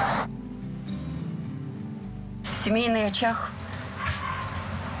 Семейный очаг.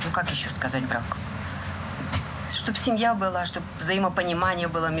 Ну, как еще сказать брак? Чтоб семья была, чтоб взаимопонимание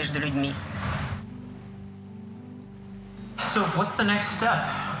было между людьми. So what's the next step?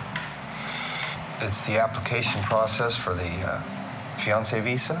 It's the application process for the fiancé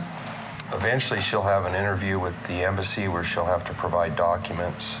visa. Eventually, she'll have an interview with the embassy where she'll have to provide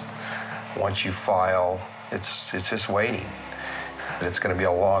documents. Once you file, it's just waiting. It's going to be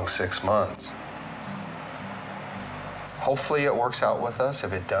a long 6 months. Hopefully it works out with us.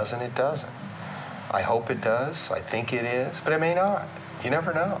 If it doesn't, it doesn't. I hope it does. I think it is, but it may not. You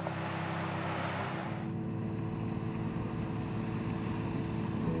never know.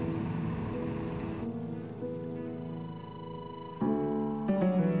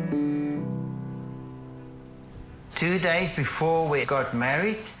 Two days before we got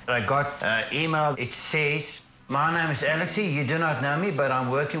married, I got an email. It says, "My name is Alexei. You do not know me, but I'm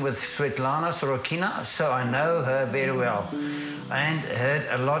working with Svetlana Sorokina, so I know her very well and heard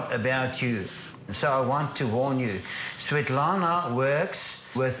a lot about you. So I want to warn you. Svetlana works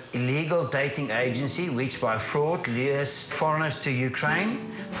with illegal dating agency, which by fraud lures foreigners to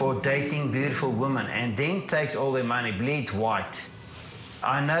Ukraine for dating beautiful women and then takes all their money, bleed white.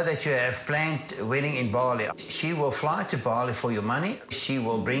 I know that you have planned a wedding in Bali. She will fly to Bali for your money. She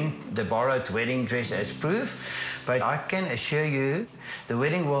will bring the borrowed wedding dress as proof, but I can assure you the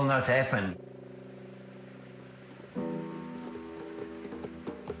wedding will not happen."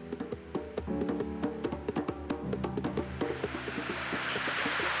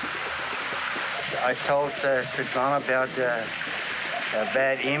 I told Svetlana about the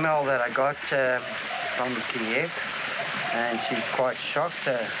bad email that I got from Kiev. And she's quite shocked.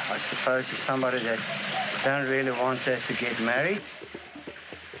 I suppose she's somebody that don't really want her to get married.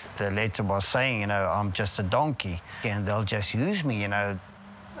 The letter was saying, I'm just a donkey and they'll just use me,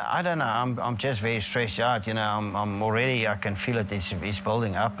 I don't know, I'm just very stressed out, I'm already, I can feel it's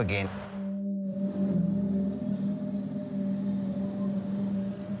building up again.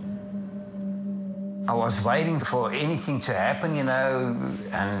 I was waiting for anything to happen,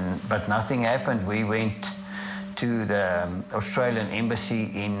 but nothing happened. We went to the Australian embassy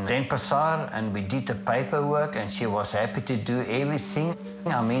in Denpasar and we did the paperwork and she was happy to do everything.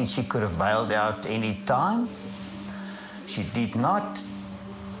 I mean, she could have bailed out any time. She did not.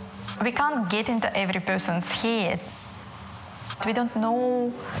 We can't get into every person's head. We don't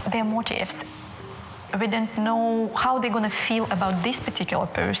know their motives. We don't know how they're going to feel about this particular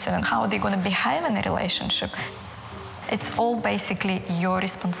person and how they're going to behave in a relationship. It's all basically your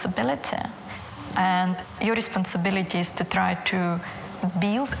responsibility. And your responsibility is to try to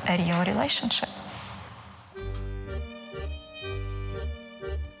build a real relationship.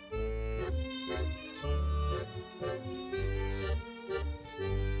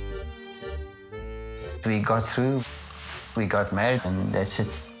 We got through, we got married, and that's it.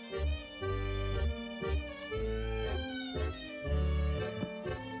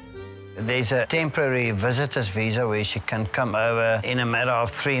 There's a temporary visitor's visa where she can come over in a matter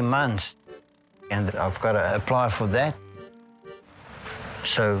of 3 months. And I've got to apply for that.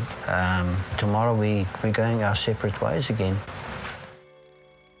 So tomorrow we're going our separate ways again.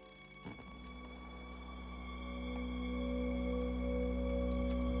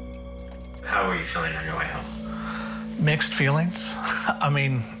 How were you feeling on your way home? Mixed feelings. I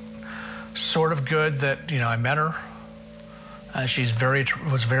mean, sort of good that, I met her. She's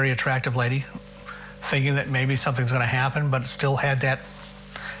was a very attractive lady, thinking that maybe something's going to happen, but still had that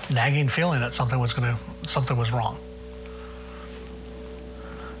nagging feeling that something was wrong.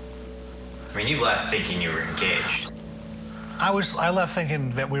 I mean, you left thinking you were engaged. I left thinking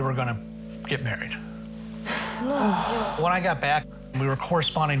that we were going to get married. No. When I got back, we were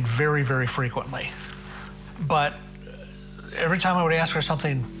corresponding very, very frequently. But every time I would ask her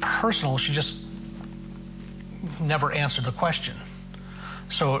something personal, she just never answered the question.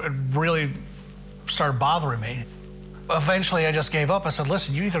 So it really started bothering me. Eventually, I just gave up. I said,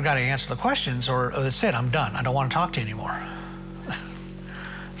 listen, you either got to answer the questions or that's it, I'm done. I don't want to talk to you anymore.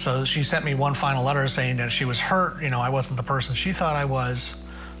 So she sent me one final letter saying that she was hurt. I wasn't the person she thought I was.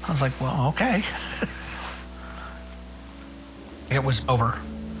 I was like, well, okay. It was over.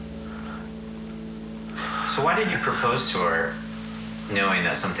 So why did you propose to her knowing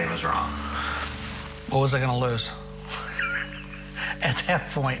that something was wrong? What was I going to lose at that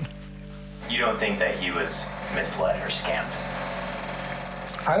point? You don't think that he was misled or scammed?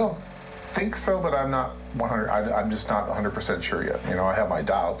 I don't think so, but I'm not 100. I'm just not 100% sure yet. I have my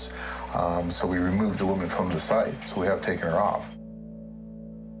doubts. So we removed the woman from the site. So we have taken her off.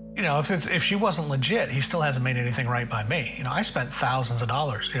 If she wasn't legit, he still hasn't made anything right by me. I spent thousands of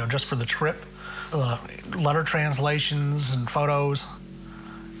dollars, just for the trip, letter translations and photos.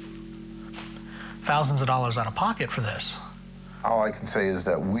 Thousands of dollars out of pocket for this. All I can say is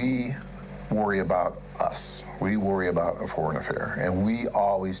that we worry about us. We worry about a foreign affair, and we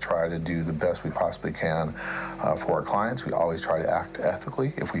always try to do the best we possibly can for our clients. We always try to act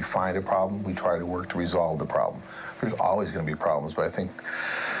ethically. If we find a problem, we try to work to resolve the problem. There's always going to be problems, but I think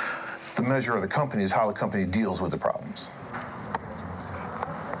the measure of the company is how the company deals with the problems.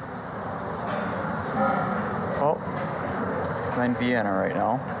 Well, I'm in Vienna right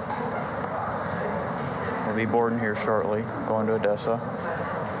now. I'll be boarding here shortly, going to Odessa.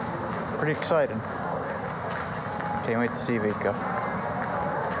 Pretty excited. Can't wait to see Vika.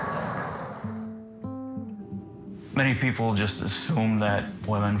 Many people just assume that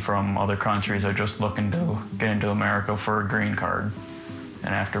women from other countries are just looking to get into America for a green card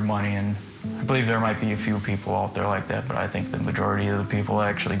and after money, and I believe there might be a few people out there like that, but I think the majority of the people that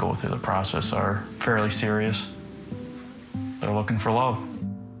actually go through the process are fairly serious. They're looking for love.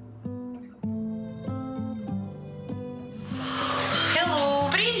 Hello,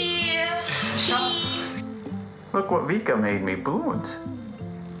 привет! Look what Vika made me, balloons.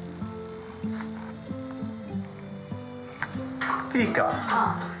 Vika.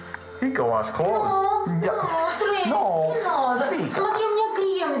 Vika wash clothes. No. Смотри, у меня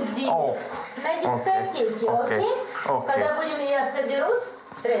крем здесь. На дискотеке, окей? Когда я соберусь,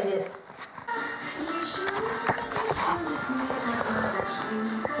 Трэвис.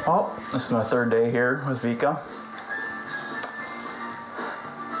 Oh, this is my third day here with Vika.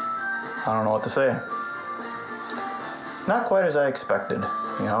 I don't know what to say. Not quite as I expected.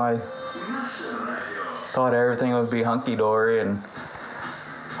 You know, I thought everything would be hunky-dory, and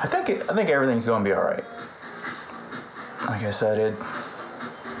I think everything's going to be all right. Like I said,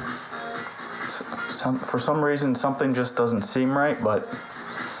 for some reason, something just doesn't seem right, but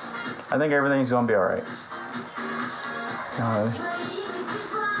I think everything's going to be all right. You know,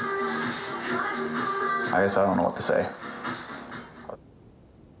 I guess I don't know what to say.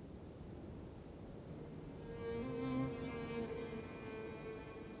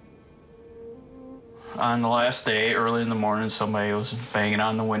 On the last day, early in the morning, somebody was banging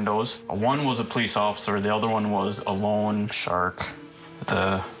on the windows. One was a police officer, the other one was a loan shark.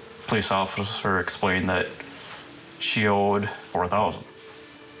 The police officer explained that she owed $4,000.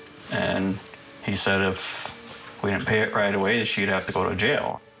 And he said if we didn't pay it right away, she'd have to go to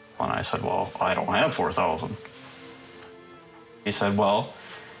jail. And I said, well, I don't have $4,000. He said, well,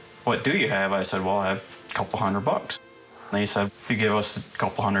 what do you have? I said, well, I have a couple $100. And he said, if you give us a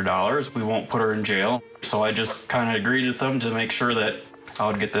couple $100, we won't put her in jail. So I just kind of agreed with them to make sure that I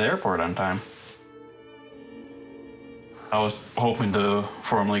would get to the airport on time. I was hoping to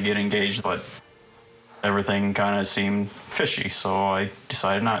formally get engaged, but everything kind of seemed fishy, so I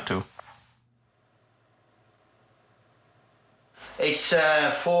decided not to. It's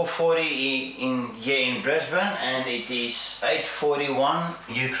 4:40 here in Brisbane, and it is 8:41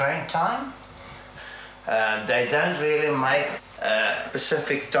 Ukraine time. They don't really make a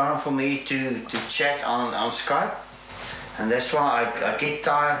specific time for me to chat on Skype, and that's why I get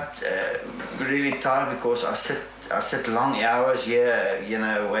tired, really tired, because I sit long hours here, you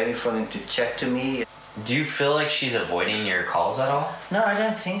know, waiting for them to chat to me. Do you feel like she's avoiding your calls at all? No, I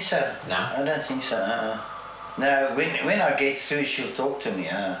don't think so. No? I don't think so. No, when I get through, she'll talk to me.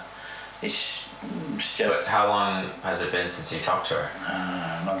 It's just... But how long has it been since you talked to her?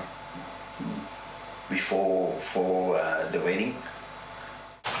 Not before the wedding.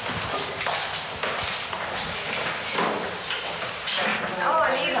 Oh,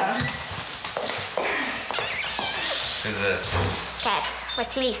 Lisa. Who's this? Cat,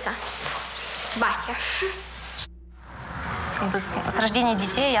 Василиса. Вася. С рождения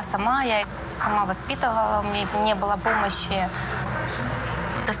детей я сама воспитывала, у меня не было помощи.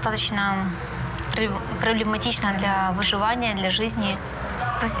 Достаточно проблематично для выживания, для жизни.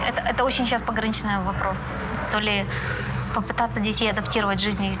 То есть это очень сейчас пограничный вопрос. То ли попытаться детей адаптировать к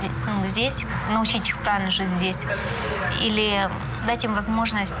жизни здесь, научить их правильно жить здесь, или дать им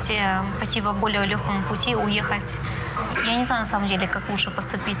возможность пойти по более легкому пути, уехать. Я не знаю на самом деле, как лучше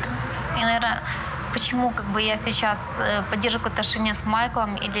поступить. И, наверное, почему я сейчас поддерживаю отношения с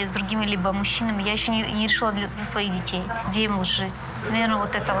Майклом или с другими либо мужчинами, я еще не решила за своих детей, где им лучше жить. Наверное,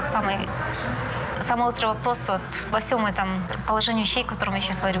 вот это вот самый острый вопрос вот во всем этом положении вещей, в котором я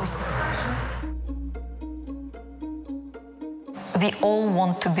сейчас варюсь. We all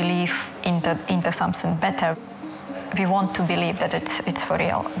want to believe into something better. We want to believe that it's for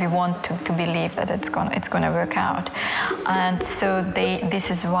real. We want to believe that it's gonna work out, and so this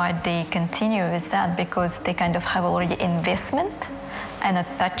is why they continue with that, because they kind of have already investment and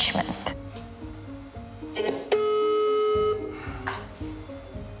attachment.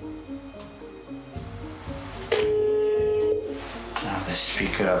 Now the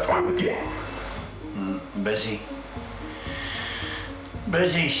speaker up.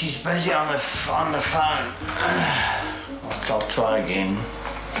 Busy. She's busy on the phone. I'll try again.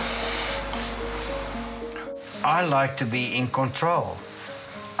 I like to be in control.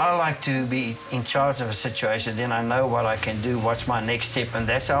 I like to be in charge of a situation. Then I know what I can do, what's my next step, and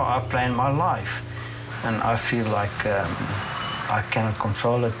that's how I plan my life. And I feel like I cannot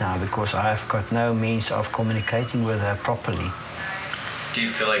control it now because I've got no means of communicating with her properly. Do you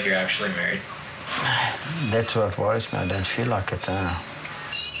feel like you're actually married? That's what worries me. I don't feel like it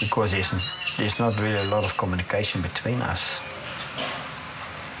because there's not really a lot of communication between us.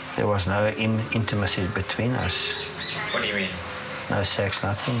 There was no intimacy between us. What do you mean? No sex,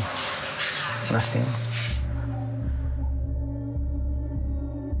 nothing. Nothing.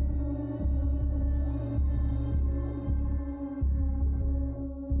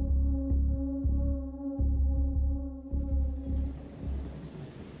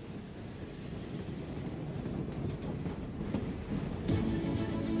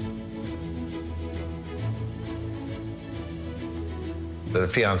 The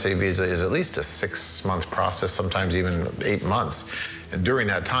fiancé visa is at least a 6-month process, sometimes even 8 months. And during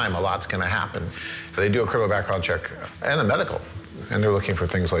that time, a lot's going to happen. They do a criminal background check and a medical, and they're looking for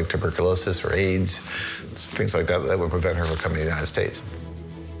things like tuberculosis or AIDS, things like that that would prevent her from coming to the United States.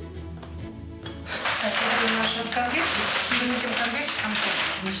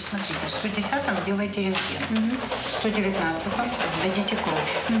 Значит, смотрите, в 110-м делайте рентген, в 119-м сдадите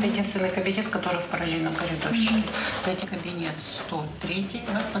кровь. Это единственный кабинет, который в параллельном коридорчике. Дайте кабинет 103,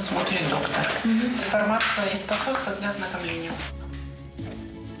 вас посмотрит доктор. Информация из посольства для ознакомления.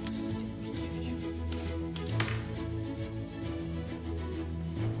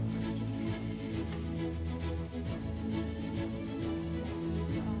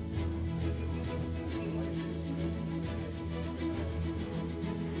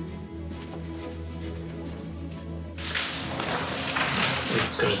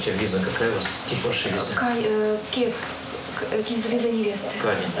 Скажите, виза какая у вас? Тип вашей визы? Киев. Виза невесты.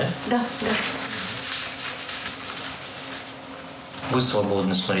 Правильно, да? Да, да. Вы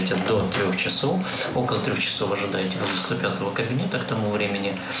свободны, смотрите, до 3 часов. Около 3 часов ожидаете возле 105-го кабинета. К тому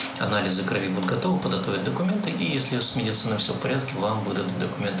времени анализы крови будут готовы, подготовят документы. И если с медициной все в порядке, вам выдадут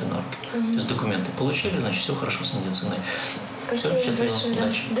документы на руки. То есть документы получили, значит, все хорошо с медициной. Спасибо Все, счастливо, большое.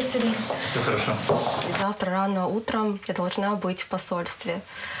 удачи. До свидания. Все хорошо. Завтра рано утром я должна быть в посольстве.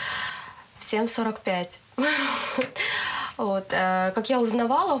 В 7:45. Вот. Как я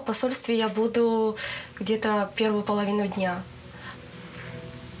узнавала, в посольстве я буду где-то первую половину дня.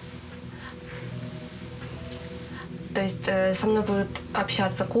 То есть со мной будет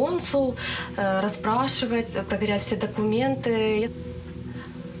общаться консул, расспрашивать, проверять все документы.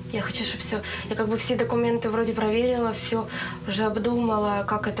 Я хочу, чтобы все... Я как бы все документы вроде проверила, все уже обдумала,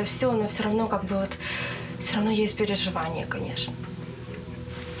 как это все, но все равно как бы вот... Все равно есть переживания, конечно.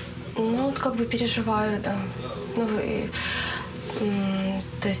 Ну, вот как бы переживаю, да. Ну,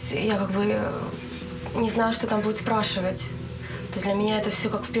 то есть я как бы не знаю, что там будет спрашивать. То есть для меня это все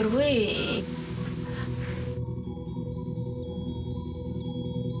как впервые.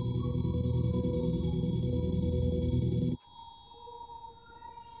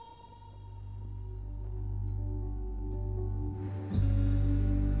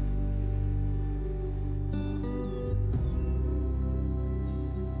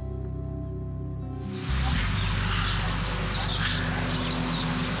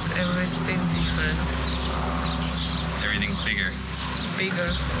 Everything different. Everything's bigger.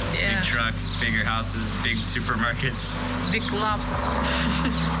 Bigger, yeah. Big trucks, bigger houses, big supermarkets. Big love.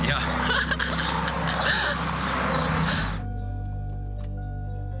 Yeah.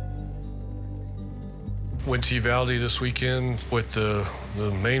 Went to Uvalde this weekend with the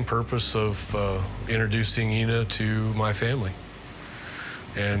main purpose of introducing Ina to my family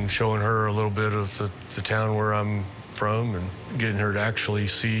and showing her a little bit of the town where I'm from and getting her to actually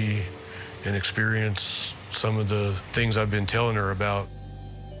see and experience some of the things I've been telling her about.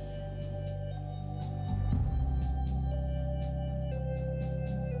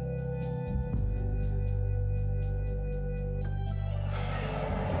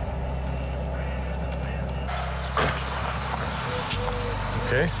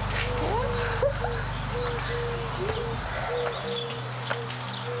 Okay.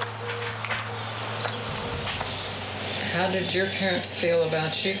 How did your parents feel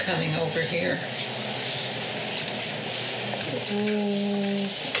about you coming over here?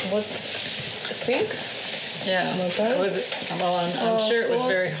 What think? Yeah. My parents? Was it, well, I'm sure it was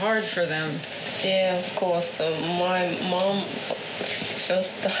very hard for them. Yeah, of course. My mom,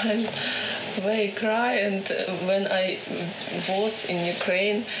 first time, very cry, and when I was in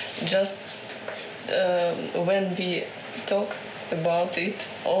Ukraine, just when we talk about it,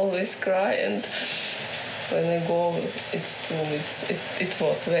 always cry, and when I go, it's true. It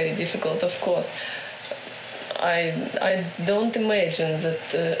was very difficult, of course. I don't imagine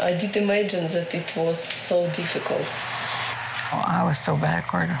that. I did imagine that it was so difficult. Oh, I was so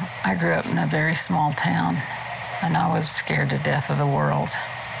backward. I grew up in a very small town, And I was scared to death of the world.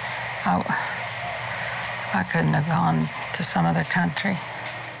 I couldn't have gone to some other country.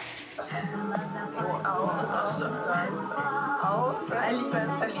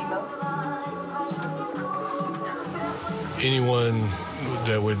 Anyone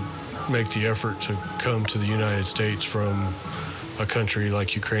that would make the effort to come to the United States from a country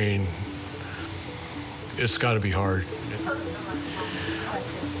like Ukraine, it's got to be hard.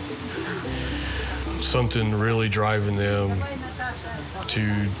 Something really driving them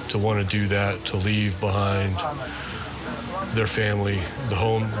to want to do that, to leave behind their family, the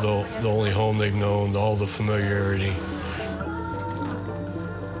home, the only home they've known, all the familiarity.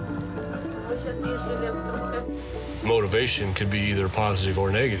 Motivation could be either positive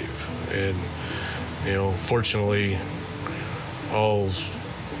or negative, and fortunately, all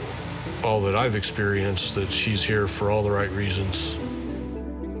that I've experienced, that she's here for all the right reasons.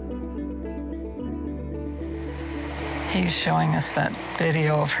 He's showing us that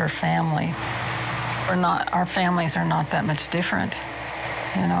video of her family. Our families are not that much different,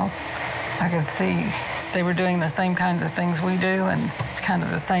 I could see they were doing the same kinds of things we do, and it's kind of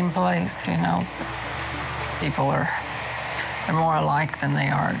the same place, People they're more alike than they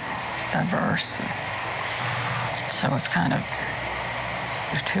are diverse. So it's kind of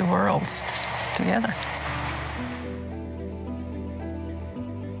two worlds together.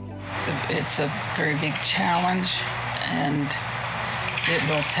 It's a very big challenge, and it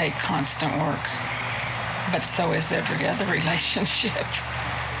will take constant work. But so is every other relationship.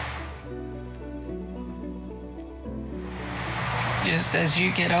 Just as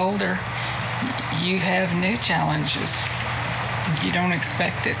you get older, you have new challenges. You don't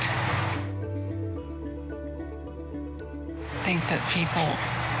expect it. I think that people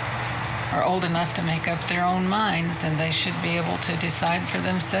are old enough to make up their own minds, and they should be able to decide for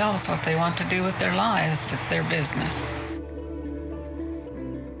themselves what they want to do with their lives. It's their business.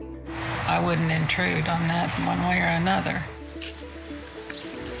 I wouldn't intrude on that one way or another.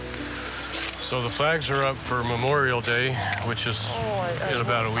 So the flags are up for Memorial Day, which is in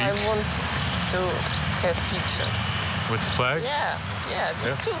about a week. I want to have picture. With the flags? Yeah,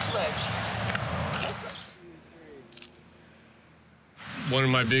 with two flags. One of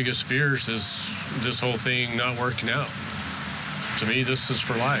my biggest fears is this whole thing not working out. To me, this is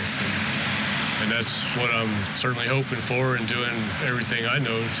for life. And that's what I'm certainly hoping for, and doing everything I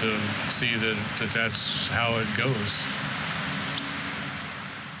know to see that that's how it goes.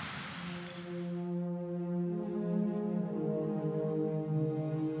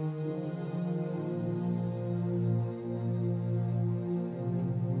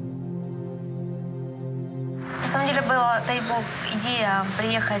 На самом деле была его идея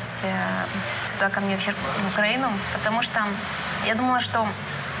приехать сюда ко мне в Украину, потому что я думала, что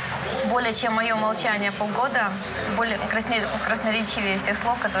более чем мое молчание полгода, более красноречивее всех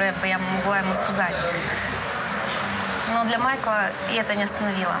слов, которые бы я могла ему сказать. Но для Майкла и это не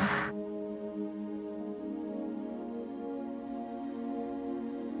остановило.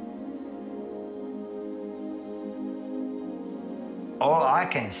 All I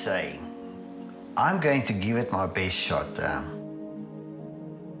can say, I'm going to give it my best shot.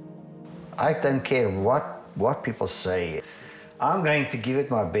 I don't care what people say. I'm going to give it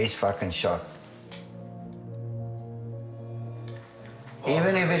my best fucking shot.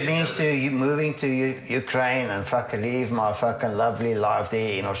 Even if it means moving to Ukraine and fucking leave my fucking lovely life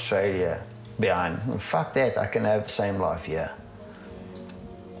there in Australia behind. Fuck that, I can have the same life here.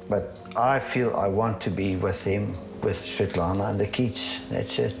 But I feel I want to be with him, with Svetlana and the kids,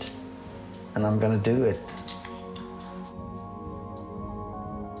 that's it. And I'm gonna do it.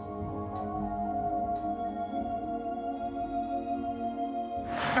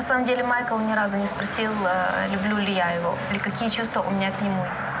 На самом деле Майкл ни разу не спросил, люблю ли я его, или какие чувства у меня к нему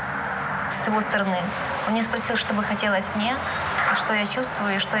с его стороны. Он не спросил, что бы хотелось мне, что я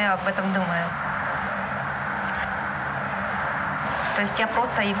чувствую и что я об этом думаю. То есть я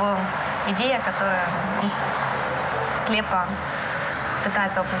просто его идея, которая он слепо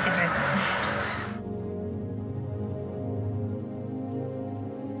пытается воплотить в жизнь.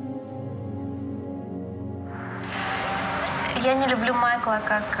 Я не люблю Майкла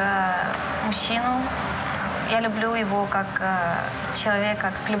как мужчину. Я люблю его как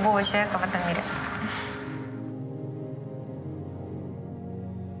человека, как любого человека в этом мире.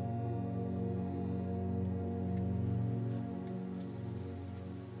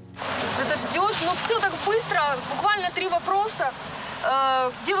 Ты ждешь, но все так быстро, буквально 3 вопроса.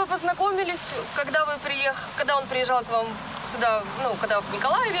 Где вы познакомились, когда он приезжал к вам сюда, когда в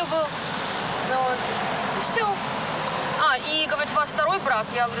Николаеве был. И все. И, говорит, у вас 2-й брак?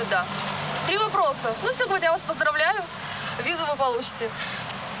 Я говорю, да. 3 вопроса. Ну все, говорит, я вас поздравляю. Визу вы получите.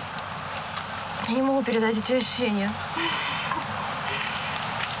 Я не могу передать эти ощущения.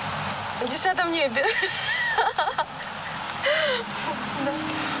 На 10-м небе. Да.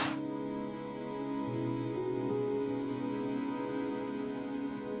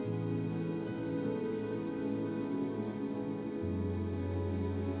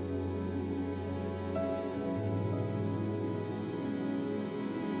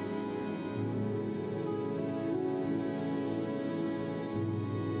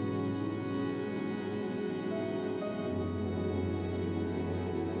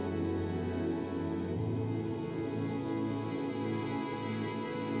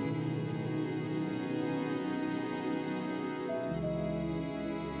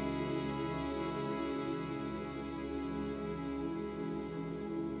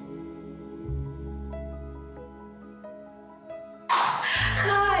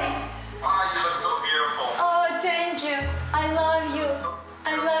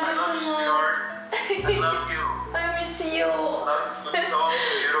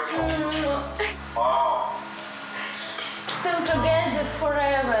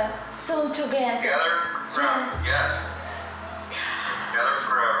 Forever, soon together. Together forever. Yes. Together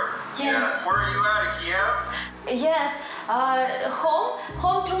forever. Yeah. Where are you at, Kiev? Yes.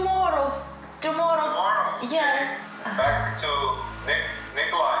 Home tomorrow. Tomorrow. Yes. Back to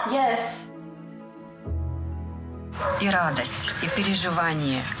Nikolai. Yes. И радость, и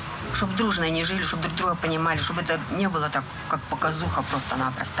переживание. Чтобы дружно они жили, чтобы друг друга понимали, чтобы это не было так, как показуха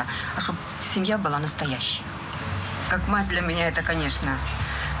просто-напросто, а чтобы семья была настоящей. Как мать для меня это, конечно,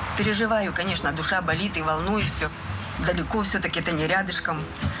 переживаю, конечно, душа болит и волнует все. Далеко все-таки это не рядышком,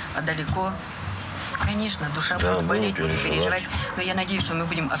 а далеко. Конечно, душа будет болеть, будет переживать, но я надеюсь, что мы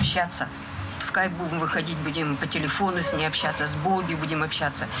будем общаться. В скайп будем выходить, будем по телефону с ней общаться, с Бобби будем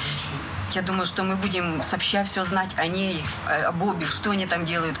общаться. Я думаю, что мы будем сообща все знать о ней, о Бобби, что они там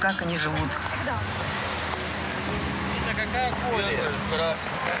делают, как они живут. Это какая коля?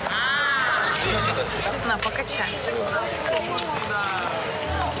 На, покачай.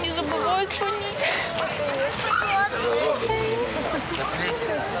 Не забывай звонить.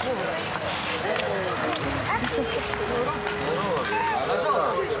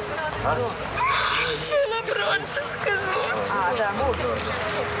 Она раньше сказала. А, да, вот.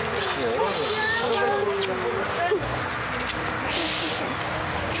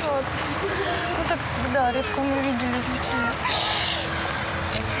 Ну так всегда, редко мы виделись вообще.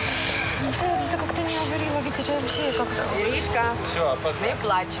 Ты как-то не говорила, ведь это вообще как-то... Иришка, не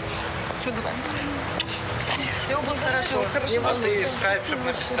плачь. Все, давай. Все будет хорошо. Не волнуйся. скайп, чтобы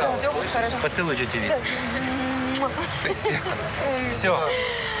написал. Все будет хорошо. Поцелуй тетю Виту. Все.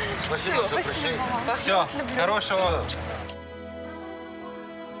 Спасибо, что пришли. Все, хорошего.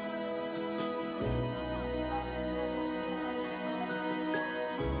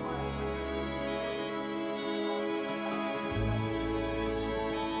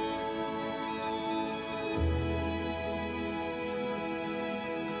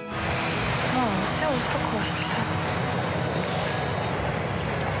 Все, успокойся.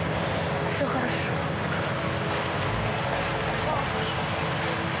 Все хорошо.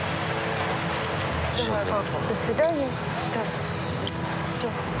 Давай, папа. До свидания. Да.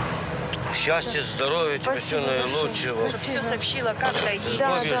 Счастья, здоровья, тебе все наилучшего. Чтобы все сообщила, как доехали.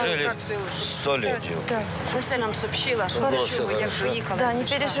 Да, жили как все лучше. 100 лет. Да. Щоб все нам сообщила, що Хорошо. як доїхали. Да, не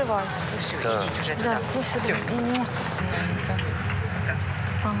переживай. Ну все, Да. идите уже туда. Да, ну все.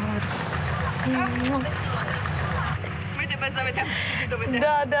 Ми тебе заведемо.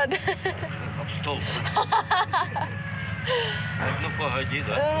 Да. Об стол. Ну, погоди,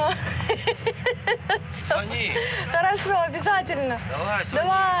 да. Звони. Хорошо, обязательно. Давай, звони.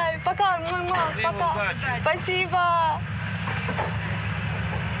 Давай, пока, мой мам, пока. удачи. Спасибо.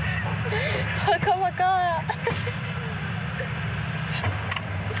 Пока-пока.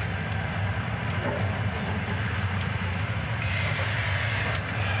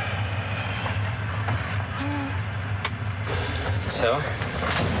 So,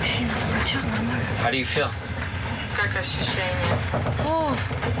 how do you feel? Как ощущение? О,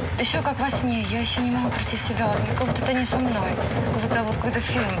 еще как во сне. Я еще не могу прийти в себя. Как будто это не со мной. Как будто вот какой-то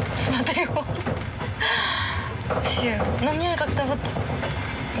фильм смотрю. Вообще. Но мне как-то вот...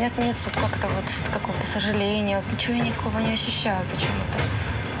 Нет вот как-то вот какого-то сожаления. Вот ничего я такого не ощущаю почему-то.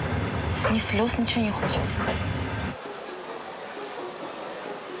 Ни слез, ничего не хочется.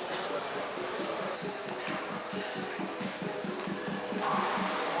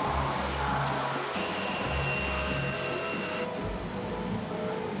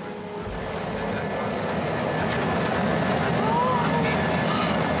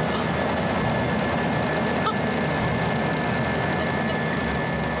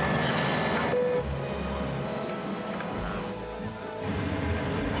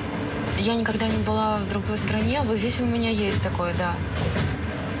 я никогда не была в другой стране, вот здесь у меня есть такое, да.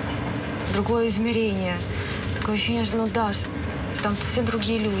 Другое измерение. Такое ощущение, что, ну да, там совсем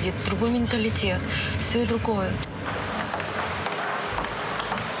другие люди, другой менталитет, все и другое.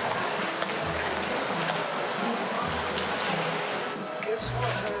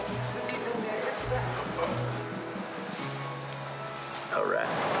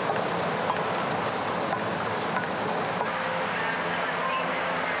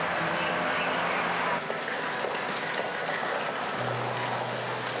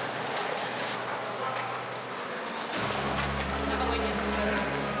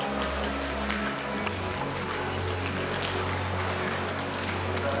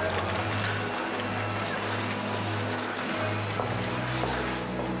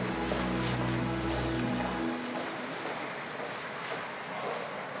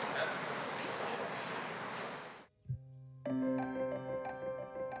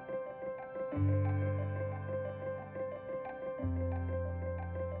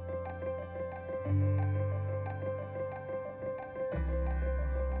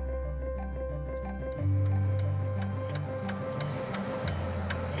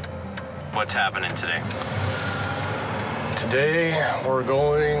 What's happening today? Today, we're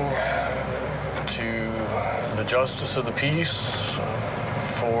going to the Justice of the Peace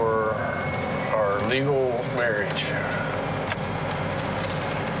for our legal marriage.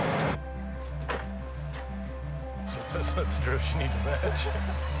 So that's not the dress you need to match.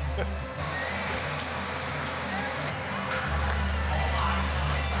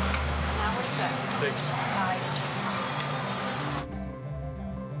 Thanks.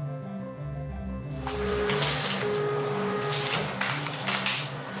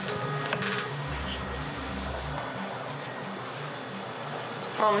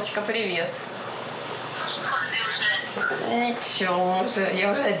 Мамочка, привет. Что ты уже? Ничего,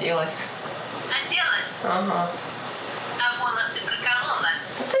 я уже оделась. Оделась? Ага. А волосы приколола?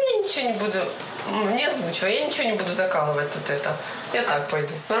 Да я ничего не буду, не озвучивай, я ничего не буду закалывать тут это. Я так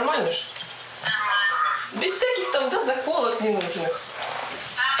пойду. Нормально ж? Ага. Без всяких там, да, заколок ненужных.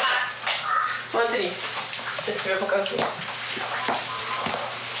 Ага. Смотри, сейчас тебе покажу.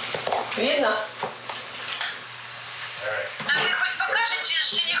 Видно? А вы хоть покажете с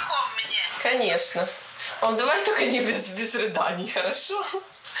женихом мне? Конечно. Он давай только не без рыданий, хорошо? Ладно,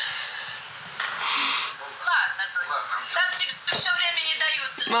 дочь. Там тебе все время не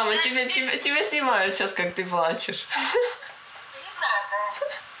дают. Мама, тебя снимают сейчас, как ты плачешь. Не надо.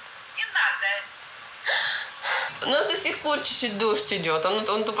 Не надо. У нас до сих пор чуть-чуть дождь идет.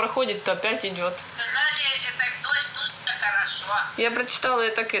 Он то проходит, то опять идет. Сказали, это дождь, ну хорошо. Я прочитала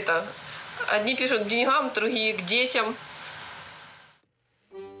это. Одни пишут к деньгам, другие к детям.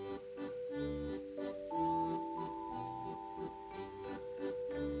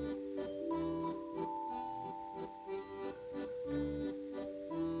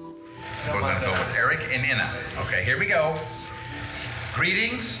 We're going to go with Eric and Inna. Okay, here we go.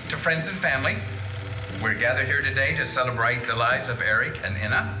 Greetings to friends and family. We're gathered here today to celebrate the lives of Eric and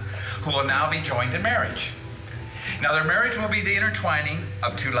Inna, who will now be joined in marriage. Now, their marriage will be the intertwining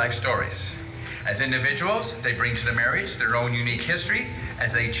of two life stories. As individuals, they bring to the marriage their own unique history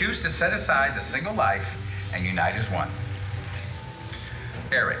as they choose to set aside the single life and unite as one.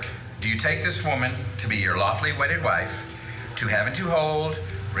 Eric, do you take this woman to be your lawfully wedded wife, to have and to hold,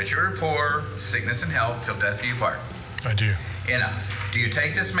 rich or poor, sickness and health, till death do you part? I do. Inna, do you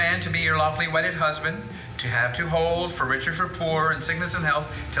take this man to be your lawfully wedded husband, to have to hold, for rich or for poor, in sickness and health,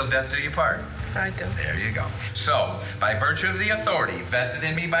 till death do you part? I do. There you go. So, by virtue of the authority vested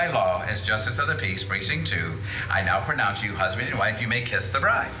in me by law as Justice of the Peace, Precinct 2, I now pronounce you husband and wife. You may kiss the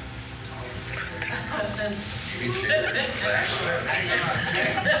bride.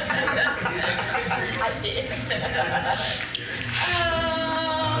 I did.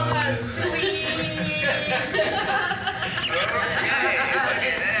 Oh, sweet.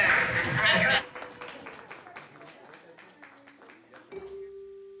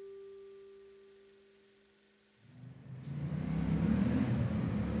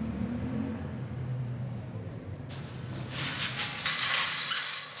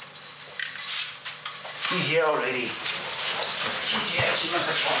 She's here already. She's here. She must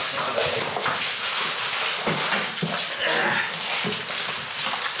have talked already.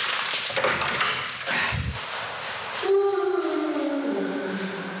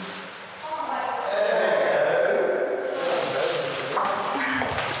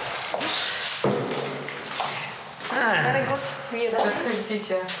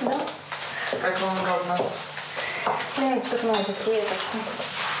 Заходите. Да? Как вам удобно? Ну, тут надо зайти это все.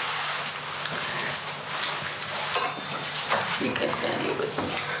 You can stand here with me.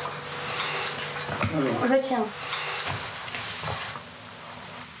 Зачем?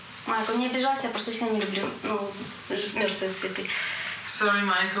 Майкл, не обижайся, я просто сильно не люблю, мертвые цветы. Sorry,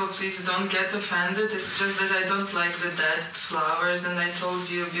 Michael, please don't get offended. It's just that I don't like the dead flowers, and I told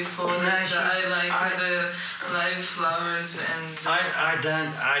you before that I like the live flowers. And I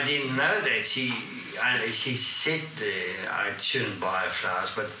didn't know that she said I shouldn't buy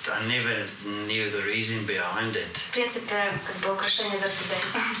flowers, but I never knew the reason behind it. В принципе, как бы украшение за себя.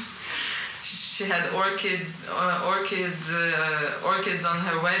 She had orchids on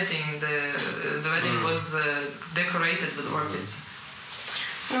her wedding. The wedding was decorated with orchids.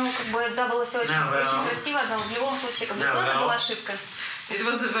 Ну, как бы, да, было все очень красиво, но в любом случае, как бы, это была ошибка. It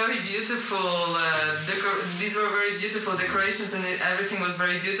was a very beautiful, these were very beautiful decorations and everything was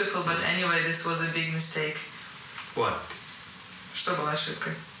very beautiful, but anyway, this was a big mistake. What? Что была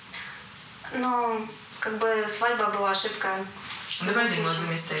ошибкой? Ну, как бы, свадьба была ошибка. The wedding was a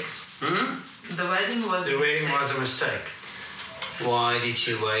mistake. The wedding was a mistake. The wedding was a mistake. Why did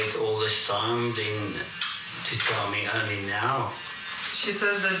she wait all this time then to tell me only now? She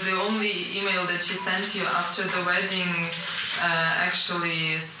says that the only email that she sent you after the wedding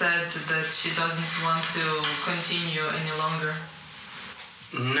actually said that she doesn't want to continue any longer.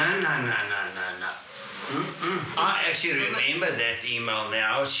 No. I actually remember that email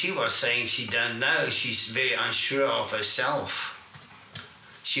now. She was saying she don't know. She's very unsure of herself.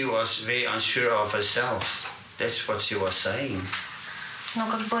 She was very unsure of herself. That's what she was saying. Ну,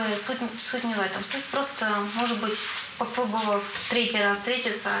 как бы, суть не в этом. Суть просто, может быть, попробовав третий раз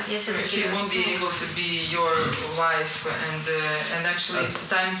встретиться, я все-таки... She won't be able to be your wife, and actually it's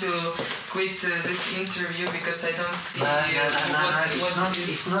time to quit this interview because I don't see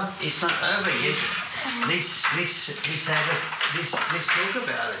It's not over yet. Let's talk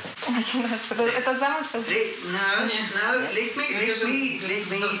about it. Это замысел? No. Let me explain.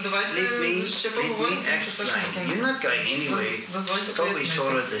 You're not going anywhere. Till we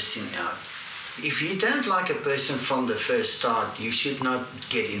sorted this thing out. If you don't like a person from the first start, you should not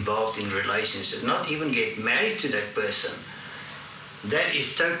get involved in relationships, not even get married to that person. That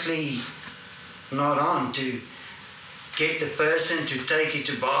is totally not on to get the person to take you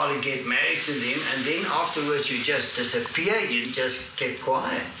to Bali, get married to them, and then afterwards you just disappear, you just get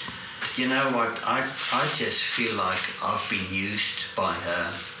quiet. You know what, I just feel like I've been used by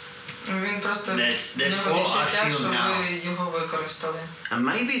her. That's all I feel now. And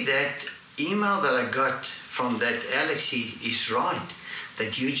maybe that email that I got from that Alexei is right,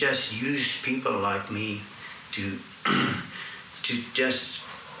 that you just use people like me to just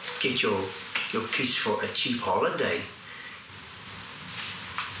get your kids for a cheap holiday.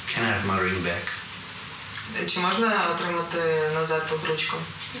 Can I have my ring back? Чи можна отримати назад обручку?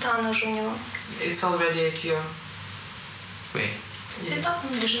 Да, она уже у него. It's already at you. Where? Цветок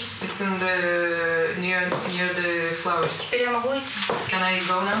лежит. It's in the near the flowers. Теперь я могу идти? Can I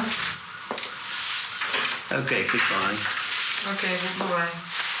go now? Okay, goodbye. Okay, goodbye.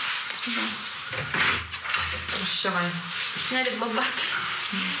 Прощавай. Сняли блокбастер.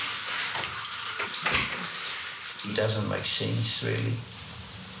 It doesn't make sense, really.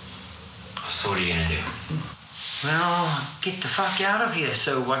 So what are you gonna do? Well, get the fuck out of here.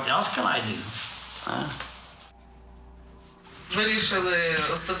 So what else can I do? Huh? Вирішили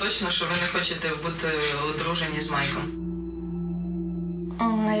остаточно, що ви не хочете бути одружені з Майком.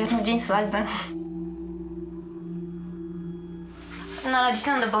 Наверное, в день свадьбы. Наверное,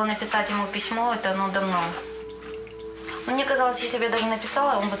 действительно надо было написать ему письмо, это давно. Но мне казалось, если бы я даже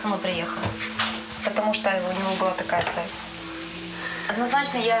написала, он бы со мной приехал. Потому что у него была такая цель.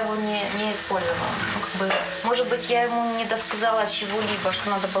 Однозначно я его не использовала. Ну, как бы, может быть, я ему не досказала чего-либо, что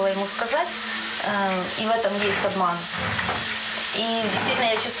надо было ему сказать, и в этом есть обман. И действительно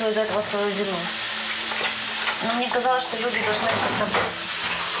я чувствую из-за этого свою вину. Но мне казалось, что люди должны как-то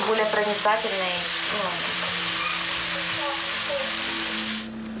быть более проницательны.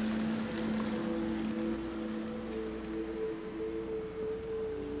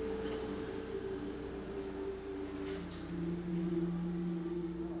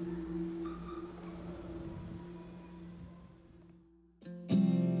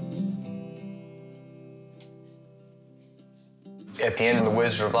 At the end of The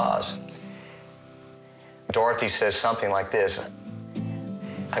Wizard of Oz, Dorothy says something like this: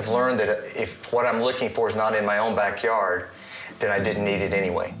 I've learned that if what I'm looking for is not in my own backyard, then I didn't need it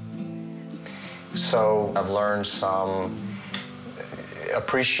anyway. So I've learned some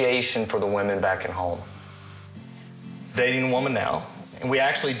appreciation for the women back at home. Dating a woman now, and we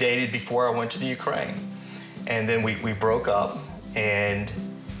actually dated before I went to the Ukraine. And then we broke up, and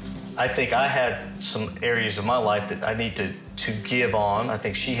I think I had some areas of my life that I need to give on. I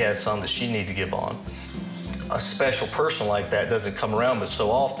think she has some that she needs to give on. A special person like that doesn't come around but so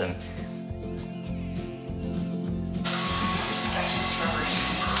often.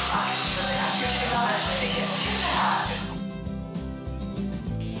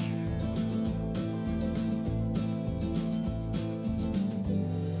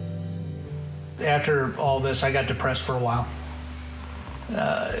 After all this, I got depressed for a while.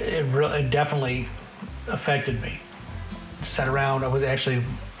 It definitely affected me. Sat around,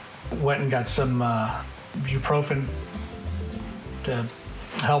 went and got some ibuprofen to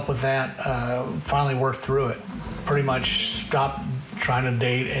help with that. Finally worked through it. Pretty much stopped trying to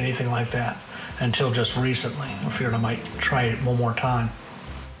date, anything like that, until just recently. I figured I might try it one more time.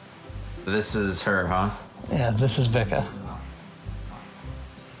 This is her, huh? Yeah, this is Vika.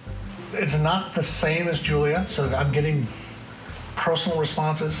 It's not the same as Julia, so I'm getting personal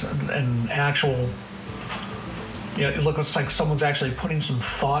responses and actual, it looks like someone's actually putting some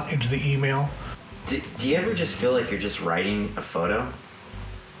thought into the email. Do you ever just feel like you're just writing a photo?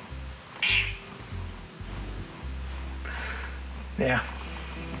 Yeah.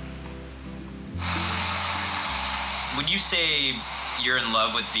 Would you say you're in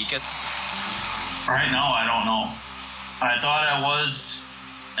love with Vika? Right now, I don't know. I thought I was,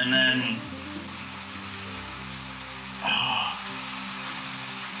 and then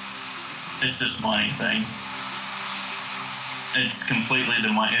it's this money thing. It's completely the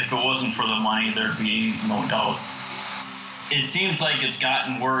money. If it wasn't for the money, there'd be no doubt. It seems like it's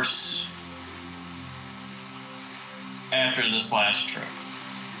gotten worse after this last trip.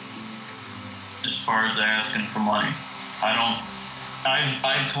 As far as asking for money,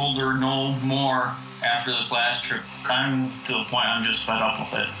 I've told her no more after this last trip. I'm to the point I'm just fed up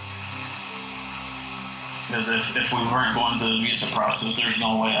with it. Because if we weren't going through the visa process, there's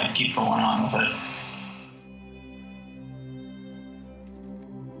no way I'd keep going on with it.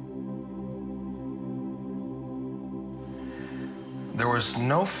 There was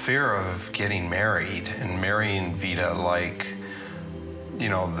no fear of getting married and marrying Vita, like,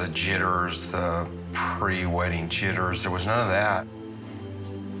 the jitters, the pre-wedding jitters. There was none of that.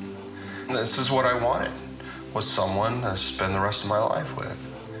 This is what I wanted, was someone to spend the rest of my life with.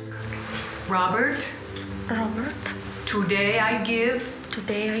 Robert, today I give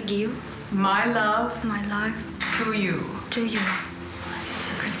my love to you. To you.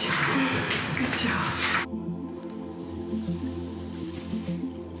 Good job. Good job.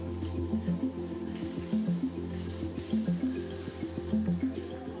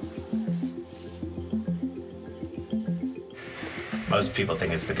 Most people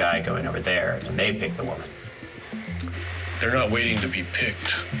think it's the guy going over there, and they pick the woman. They're not waiting to be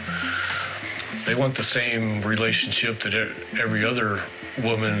picked. They want the same relationship that every other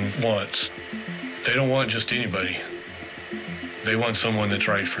woman wants. They don't want just anybody. They want someone that's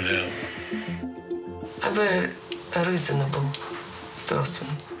right for them. I'm a very reasonable person,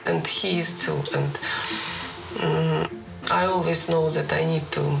 and he is too. And I always know that I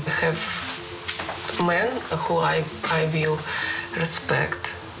need to have a man who I will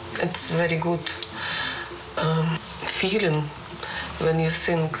respect. It's very good feeling when you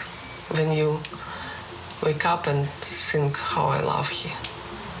think, when you wake up and think how I love him.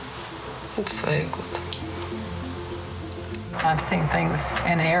 It's very good. I've seen things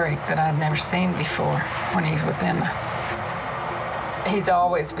in Eric that I've never seen before when he's with Emma. He's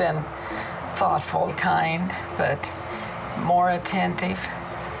always been thoughtful, kind, but more attentive,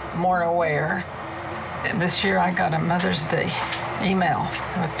 more aware. This year I got a Mother's Day email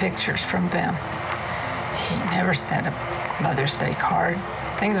with pictures from them. He never sent a Mother's Day card.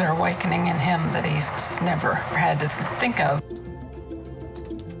 Things are awakening in him that he's just never had to think of.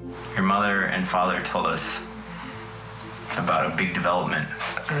 Your mother and father told us about a big development.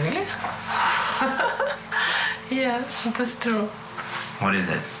 Really? Yeah, that's true. What is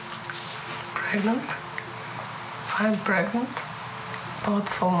it? Pregnant. I'm pregnant. About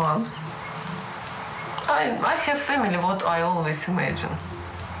 4 months. I have family, what I always imagine.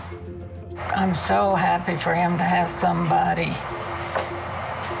 I'm so happy for him to have somebody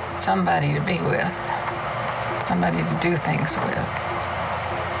to be with, somebody to do things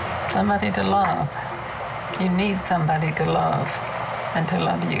with, somebody to love. You need somebody to love and to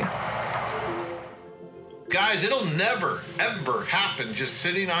love you. Guys, it'll never, ever happen just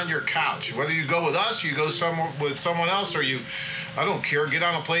sitting on your couch. Whether you go with us, you go somewhere with someone else, or I don't care, get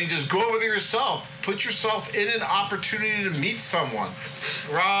on a plane, just go over there yourself. Put yourself in an opportunity to meet someone.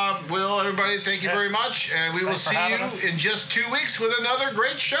 Rob, Will, everybody, thank you very much. And we will see you in just 2 weeks with another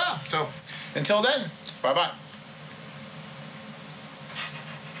great show. So until then, bye-bye.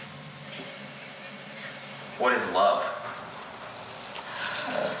 What is love?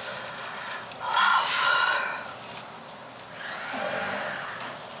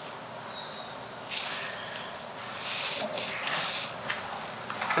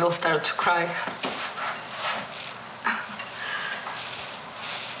 I will start to cry.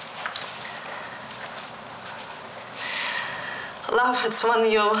 Love, it's when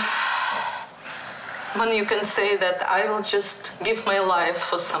you can say that I will just give my life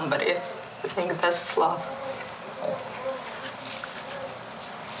for somebody. I think that's love.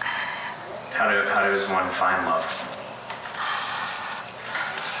 How does one find love?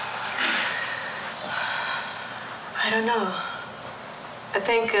 I don't know. I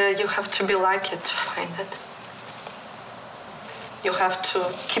think you have to be lucky to find it. You have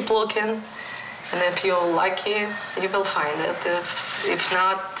to keep looking, and if you're lucky, you will find it. If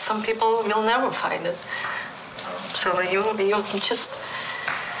not, some people will never find it. So you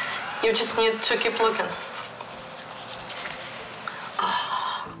just need to keep looking.